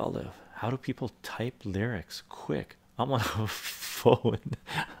 OG the Olive. How do people type lyrics quick? I'm on a phone.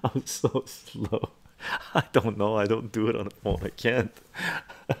 I'm so slow. I don't know. I don't do it on a phone. I can't.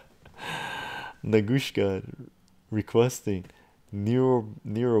 Nagushka requesting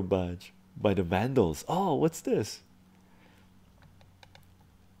Nero badge by the Vandals. Oh, what's this?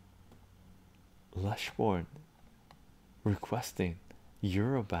 Lushborn requesting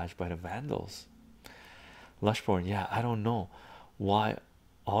Euro badge by the Vandals. Lushborn, yeah, I don't know why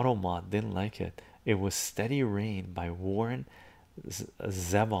Automod didn't like it. It was Steady Rain by Warren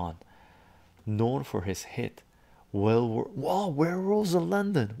Zevon, known for his hit wow, Werewolves of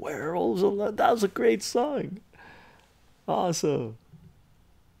London. Werewolves of London. That was a great song. Awesome.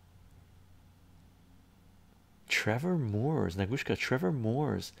 Trevor Moore's Nagushka. Trevor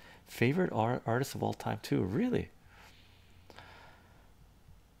Moore's favorite artist of all time too. Really?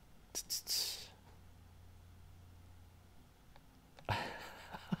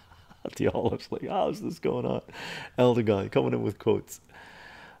 The Olive's like, how's this going on? Elder guy coming in with quotes.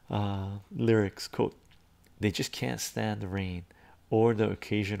 Lyrics quote: they just can't stand the rain or the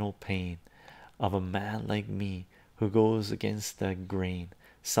occasional pain of a man like me who goes against the grain.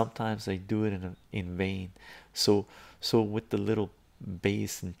 Sometimes I do it in vain. So with the little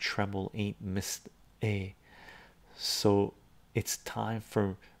bass and treble ain't missed a. So it's time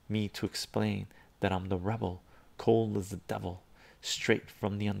for me to explain that I'm the rebel, cold as the devil, straight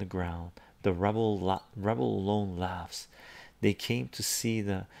from the underground. The rebel alone laughs. They came to see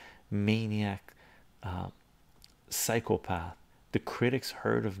the maniac, psychopath. The critics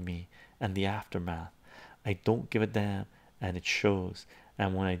heard of me and the aftermath. I don't give a damn, and it shows.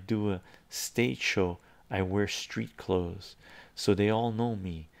 And when I do a stage show, I wear street clothes, so they all know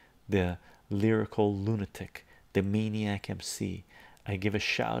me, the lyrical lunatic, the maniac MC. I give a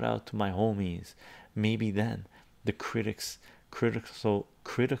shout out to my homies. Maybe then the critics'll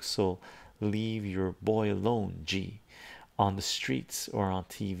leave your boy alone. G, on the streets or on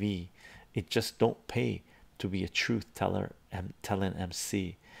TV, it just don't pay to be a truth teller and telling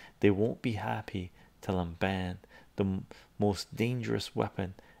MC. They won't be happy till I'm banned. The most dangerous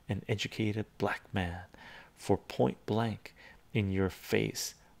weapon an educated black man, for point blank in your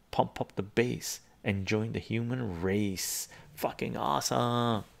face. Pump up the bass and join the human race. Fucking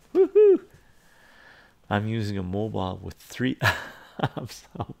awesome. Woohoo! I'm using a mobile with 3 apps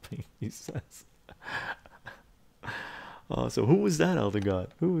helping, he says. So who was that, Elder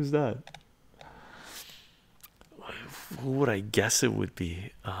God? Who was that? Who would I guess it would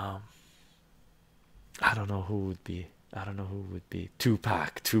be? I don't know who would be. I don't know who would be.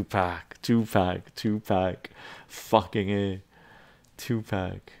 Tupac. Fucking A.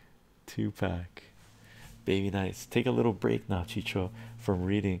 Tupac. Baby nice. Take a little break now, Chycho, from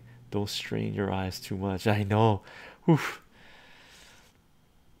reading. Don't strain your eyes too much. I know. Oof.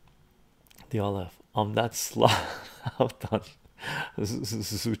 The olive. That slot out on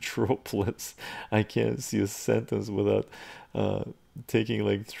Zootropolis. I can't see a sentence without taking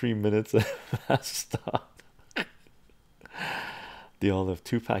like 3 minutes and stop. The olive.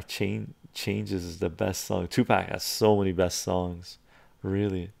 Tupac changes is the best song. Tupac has so many best songs,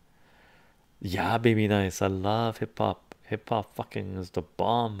 really. Yeah, baby nice. I love hip-hop. Hip-hop fucking is the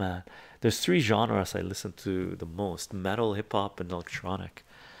bomb, man. There's 3 genres I listen to the most: metal, hip-hop, and electronic.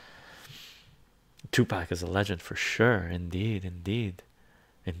 Tupac is a legend for sure. Indeed.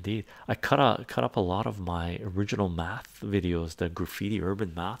 I cut up a lot of my original math videos, the graffiti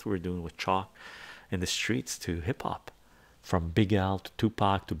urban math we were doing with chalk in the streets, to hip-hop, from Big L to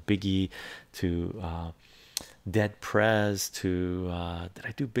Tupac to Biggie to Dead Prez to did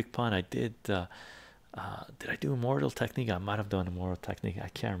I do Big Pun? I did. Did I do Immortal Technique? I might have done Immortal Technique. I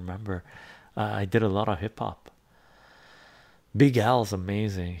can't remember. I did a lot of hip-hop. Big L's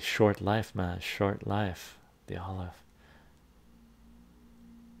amazing. Short Life, man. Short Life. The olive.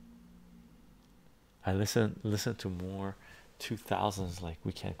 I listen to more 2000s, like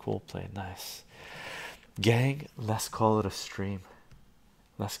We Can't Coldplay. Nice. Gang, let's call it a stream.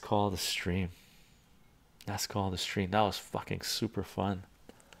 Let's call it a stream. That was fucking super fun.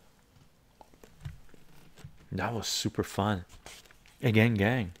 That was super fun. Again,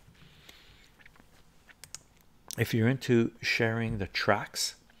 gang, if you're into sharing the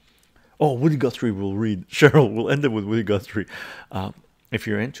tracks, oh, Woody Guthrie will read. Cheryl, we'll end it with Woody Guthrie. If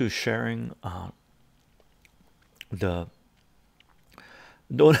you're into sharing the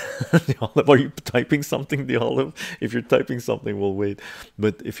don't the olive, are you typing something, the olive? If you're typing something, we'll wait.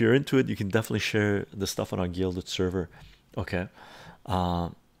 But if you're into it, you can definitely share the stuff on our gilded server. Okay.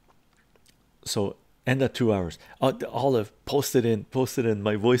 So end at 2 hours. The olive, post it in.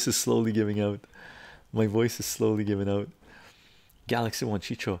 My voice is slowly giving out. Galaxy One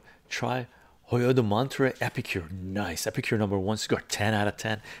Chycho, try Hoyo de Monterey Epicure. Nice. Epicure number 1 cigar, 10 out of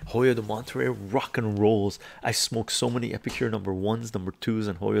 10. Hoyo de Monterey rock and rolls. I smoked so many Epicure number 1s, number 2s,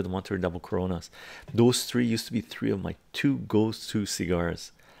 and Hoyo de Monterey double Coronas. Those 3 used to be 3 of my 2 go-to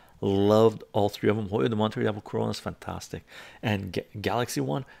cigars. Loved all 3 of them. Hoyo de Monterey double Coronas, fantastic. And Galaxy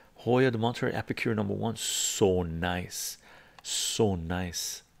One, Hoyo de Monterey Epicure number 1, so nice.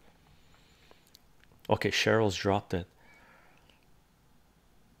 Okay, Cheryl's dropped it.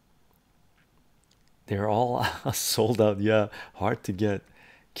 They're all sold out. Yeah, hard to get.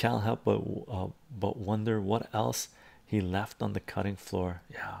 Can't help but wonder what else he left on the cutting floor.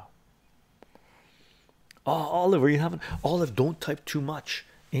 Yeah. Oh, Oliver, you haven't. Olive, don't type too much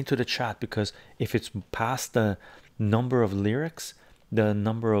into the chat, because if it's past the number of lyrics, the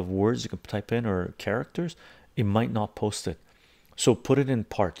number of words you can type in or characters, it might not post it. So put it in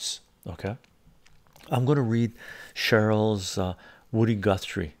parts. Okay. I'm gonna read Cheryl's Woody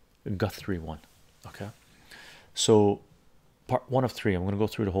Guthrie one. Okay, so part 1 of 3. I'm gonna go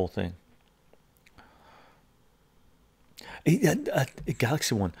through the whole thing.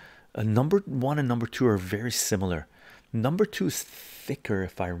 Galaxy One, number one and number two are very similar. Number two is thicker,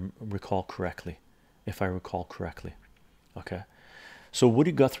 if I recall correctly. If I recall correctly. Okay. So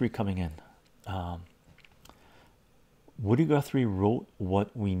Woody Guthrie coming in. Woody Guthrie wrote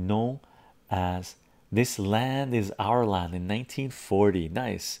what we know as "This Land Is Our Land" in 1940.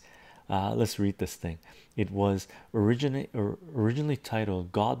 Nice. Let's read this thing. It was originally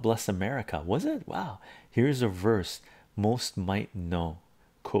titled "God Bless America." Was it? Wow. Here's a verse most might know.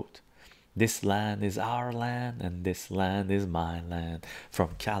 Quote, "This land is our land, and this land is my land.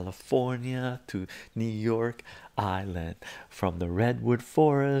 From California to New York Island, from the redwood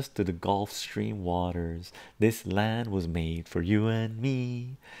forest to the Gulf Stream waters, this land was made for you and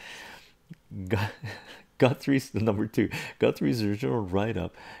me." Guthrie's number two. Guthrie's original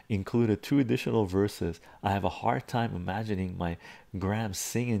write-up included two additional verses. I have a hard time imagining my Graham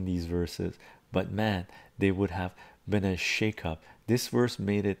singing these verses, but man, they would have been a shake-up. This verse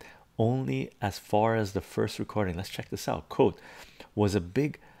made it only as far as the first recording. Let's check this out. Quote, "Was a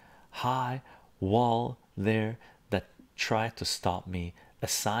big high wall there that tried to stop me. A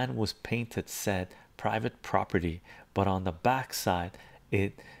sign was painted, said private property, but on the back side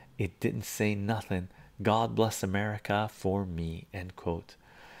it didn't say nothing. God bless America for me." End quote.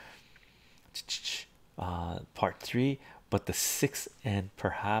 Part three. But the sixth and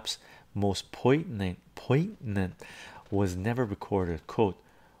perhaps most poignant was never recorded. Quote,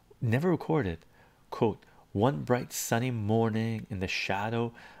 never recorded. Quote, "One bright sunny morning in the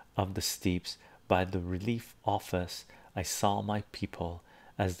shadow of the steeps by the relief office, I saw my people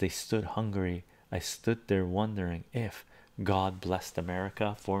as they stood hungry. I stood there wondering if God blessed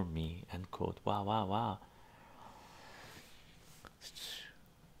America for me." End quote. Wow, wow, wow.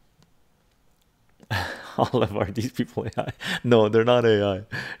 Olive, are these people AI? No, they're not AI.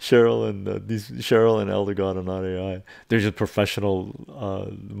 Cheryl and Cheryl and Elder God are not AI. They're just professional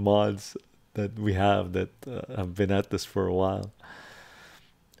mods that we have that have been at this for a while.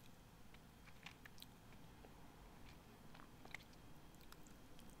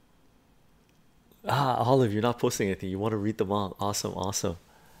 Olive, you're not posting anything. You want to read them all? Awesome, awesome.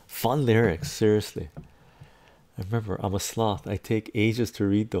 Fun lyrics, seriously. I remember, I'm a sloth. I take ages to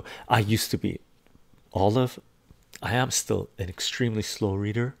read though. I used to be. Olive, I am still an extremely slow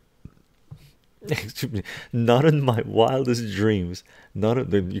reader. Not in my wildest dreams. Not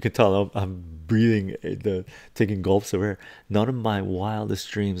in, you can tell I'm breathing the taking gulps of air. Not in my wildest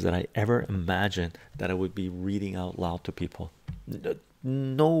dreams that I ever imagined that I would be reading out loud to people.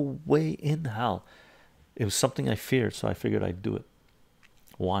 No way in hell. It was something I feared, so I figured I'd do it.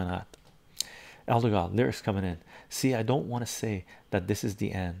 Why not? Elder God, lyrics coming in. See, I don't want to say that this is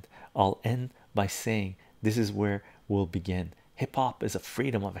the end. I'll end by saying this is where we'll begin. Hip-hop is a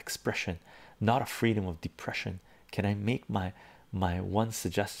freedom of expression, not a freedom of depression. Can I make my one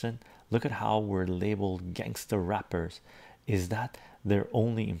suggestion? Look at how we're labeled gangster rappers. Is that their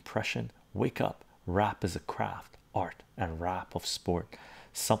only impression? Wake up. Rap is a craft, art, and rap of sport.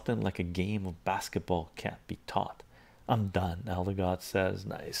 Something like a game of basketball can't be taught. I'm done. Elder God says,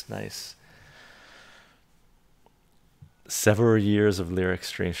 nice, nice. Several years of lyrics,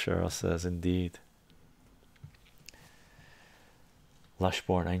 Strange Cheryl says, indeed.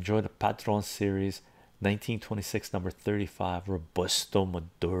 Lushborn, I enjoyed the Patron series 1926 number 35 Robusto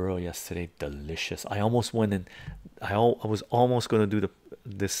Maduro yesterday. Delicious. I almost went in. I was almost going to do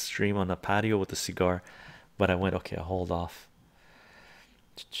this stream on the patio with a cigar, but I went, okay, I'll hold off.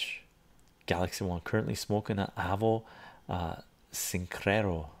 Galaxy One, currently smoking an Avo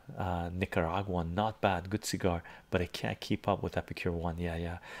Sincrero Nicaraguan. Not bad, good cigar, but I can't keep up with Epicure One.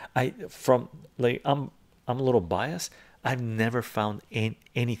 Yeah. I'm a little biased. I've never found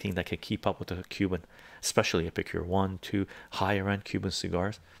anything that could keep up with a Cuban, especially Epicure 1, 2, higher end Cuban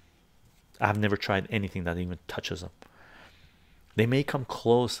cigars. I've never tried anything that even touches them. They may come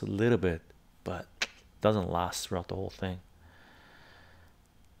close a little bit, but doesn't last throughout the whole thing.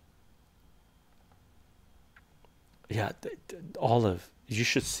 Yeah, Olive, you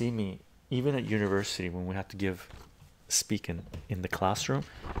should see me even at university when we had to give speaking in the classroom.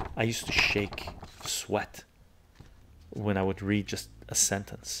 I used to shake, sweat when I would read just a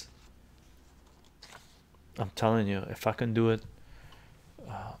sentence. I'm telling you, if I can do it,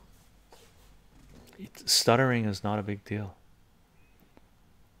 stuttering is not a big deal.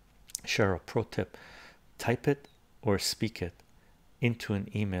 Cheryl, pro tip: type it or speak it into an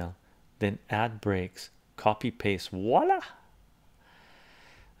email, then add breaks, copy paste, voila.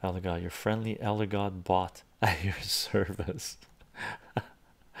 Elder God, your friendly Elder God bot at your service.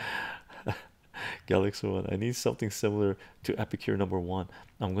 Galaxy One, I need something similar to Epicure number 1.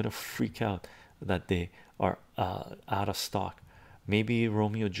 I'm gonna freak out that they are out of stock. Maybe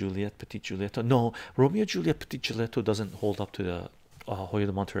Romeo Juliet Petit Giulietto. No, Romeo Juliet Petit Giulietto doesn't hold up to the Hoyo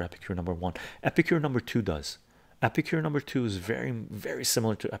de Monterrey Epicure number 1. Epicure number 2 does. Epicure number 2 is very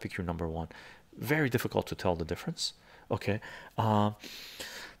similar to Epicure number 1. Very difficult to tell the difference. Okay.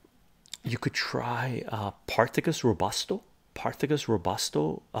 You could try Partagas Robusto. Partagas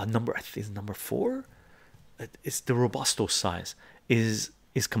Robusto number, I think, is number 4. It's the Robusto size is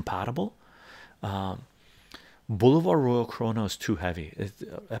compatible. Boulevard Royal Chrono is too heavy.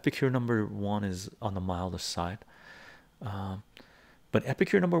 Epicure number 1 is on the mildest side. But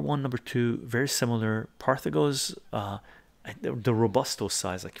Epicure number 1, number 2, very similar. Parthagos, the Robusto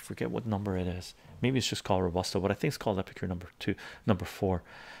size, I forget what number it is. Maybe it's just called Robusto, but I think it's called Epicure number 2, number 4.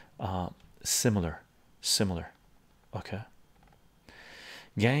 Similar. Okay,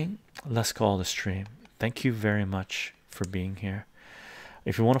 gang, let's call the stream. Thank you very much for being here.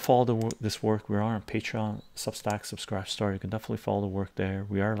 If you want to follow this work, we are on Patreon, Substack, Subscribe Star. You can definitely follow the work there.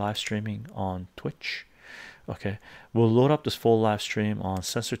 We are live streaming on Twitch. Okay, we'll load up this full live stream on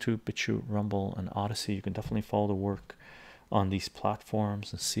Censorship, BitChute, Rumble, and Odyssey. You can definitely follow the work on these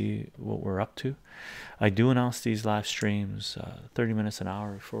platforms and see what we're up to. I do announce these live streams 30 minutes an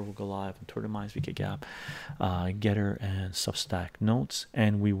hour before we go live on Twitter Minds, VK Gap, Getter, and Substack Notes.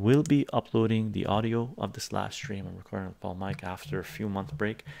 And we will be uploading the audio of this live stream and recording with Paul Mike after a few month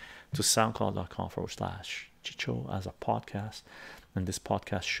break to soundcloud.com/chycho as a podcast. And this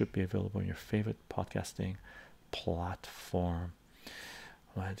podcast should be available on your favorite podcasting platform.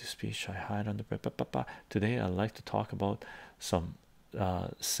 When I do speech, I hide under. Today, I'd like to talk about some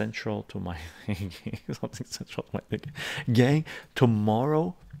central to my something central to my thinking. Gang,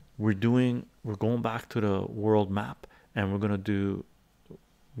 tomorrow we're going back to the world map, and we're gonna do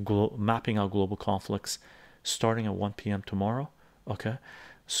mapping out global conflicts starting at 1 p.m. tomorrow. Okay,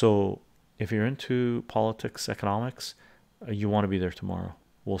 so if you're into politics, economics, you want to be there tomorrow.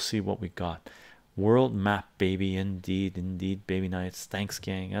 We'll see what we got. World map, baby. Indeed, baby nights. Thanks,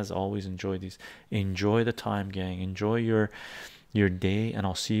 gang. As always, enjoy these. Enjoy the time, gang. Enjoy your day, and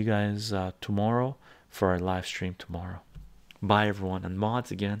I'll see you guys tomorrow for our live stream tomorrow. Bye, everyone. And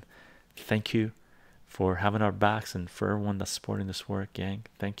mods, again, thank you for having our backs, and for everyone that's supporting this work, gang,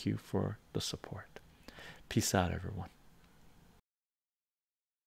 thank you for the support. Peace out, everyone.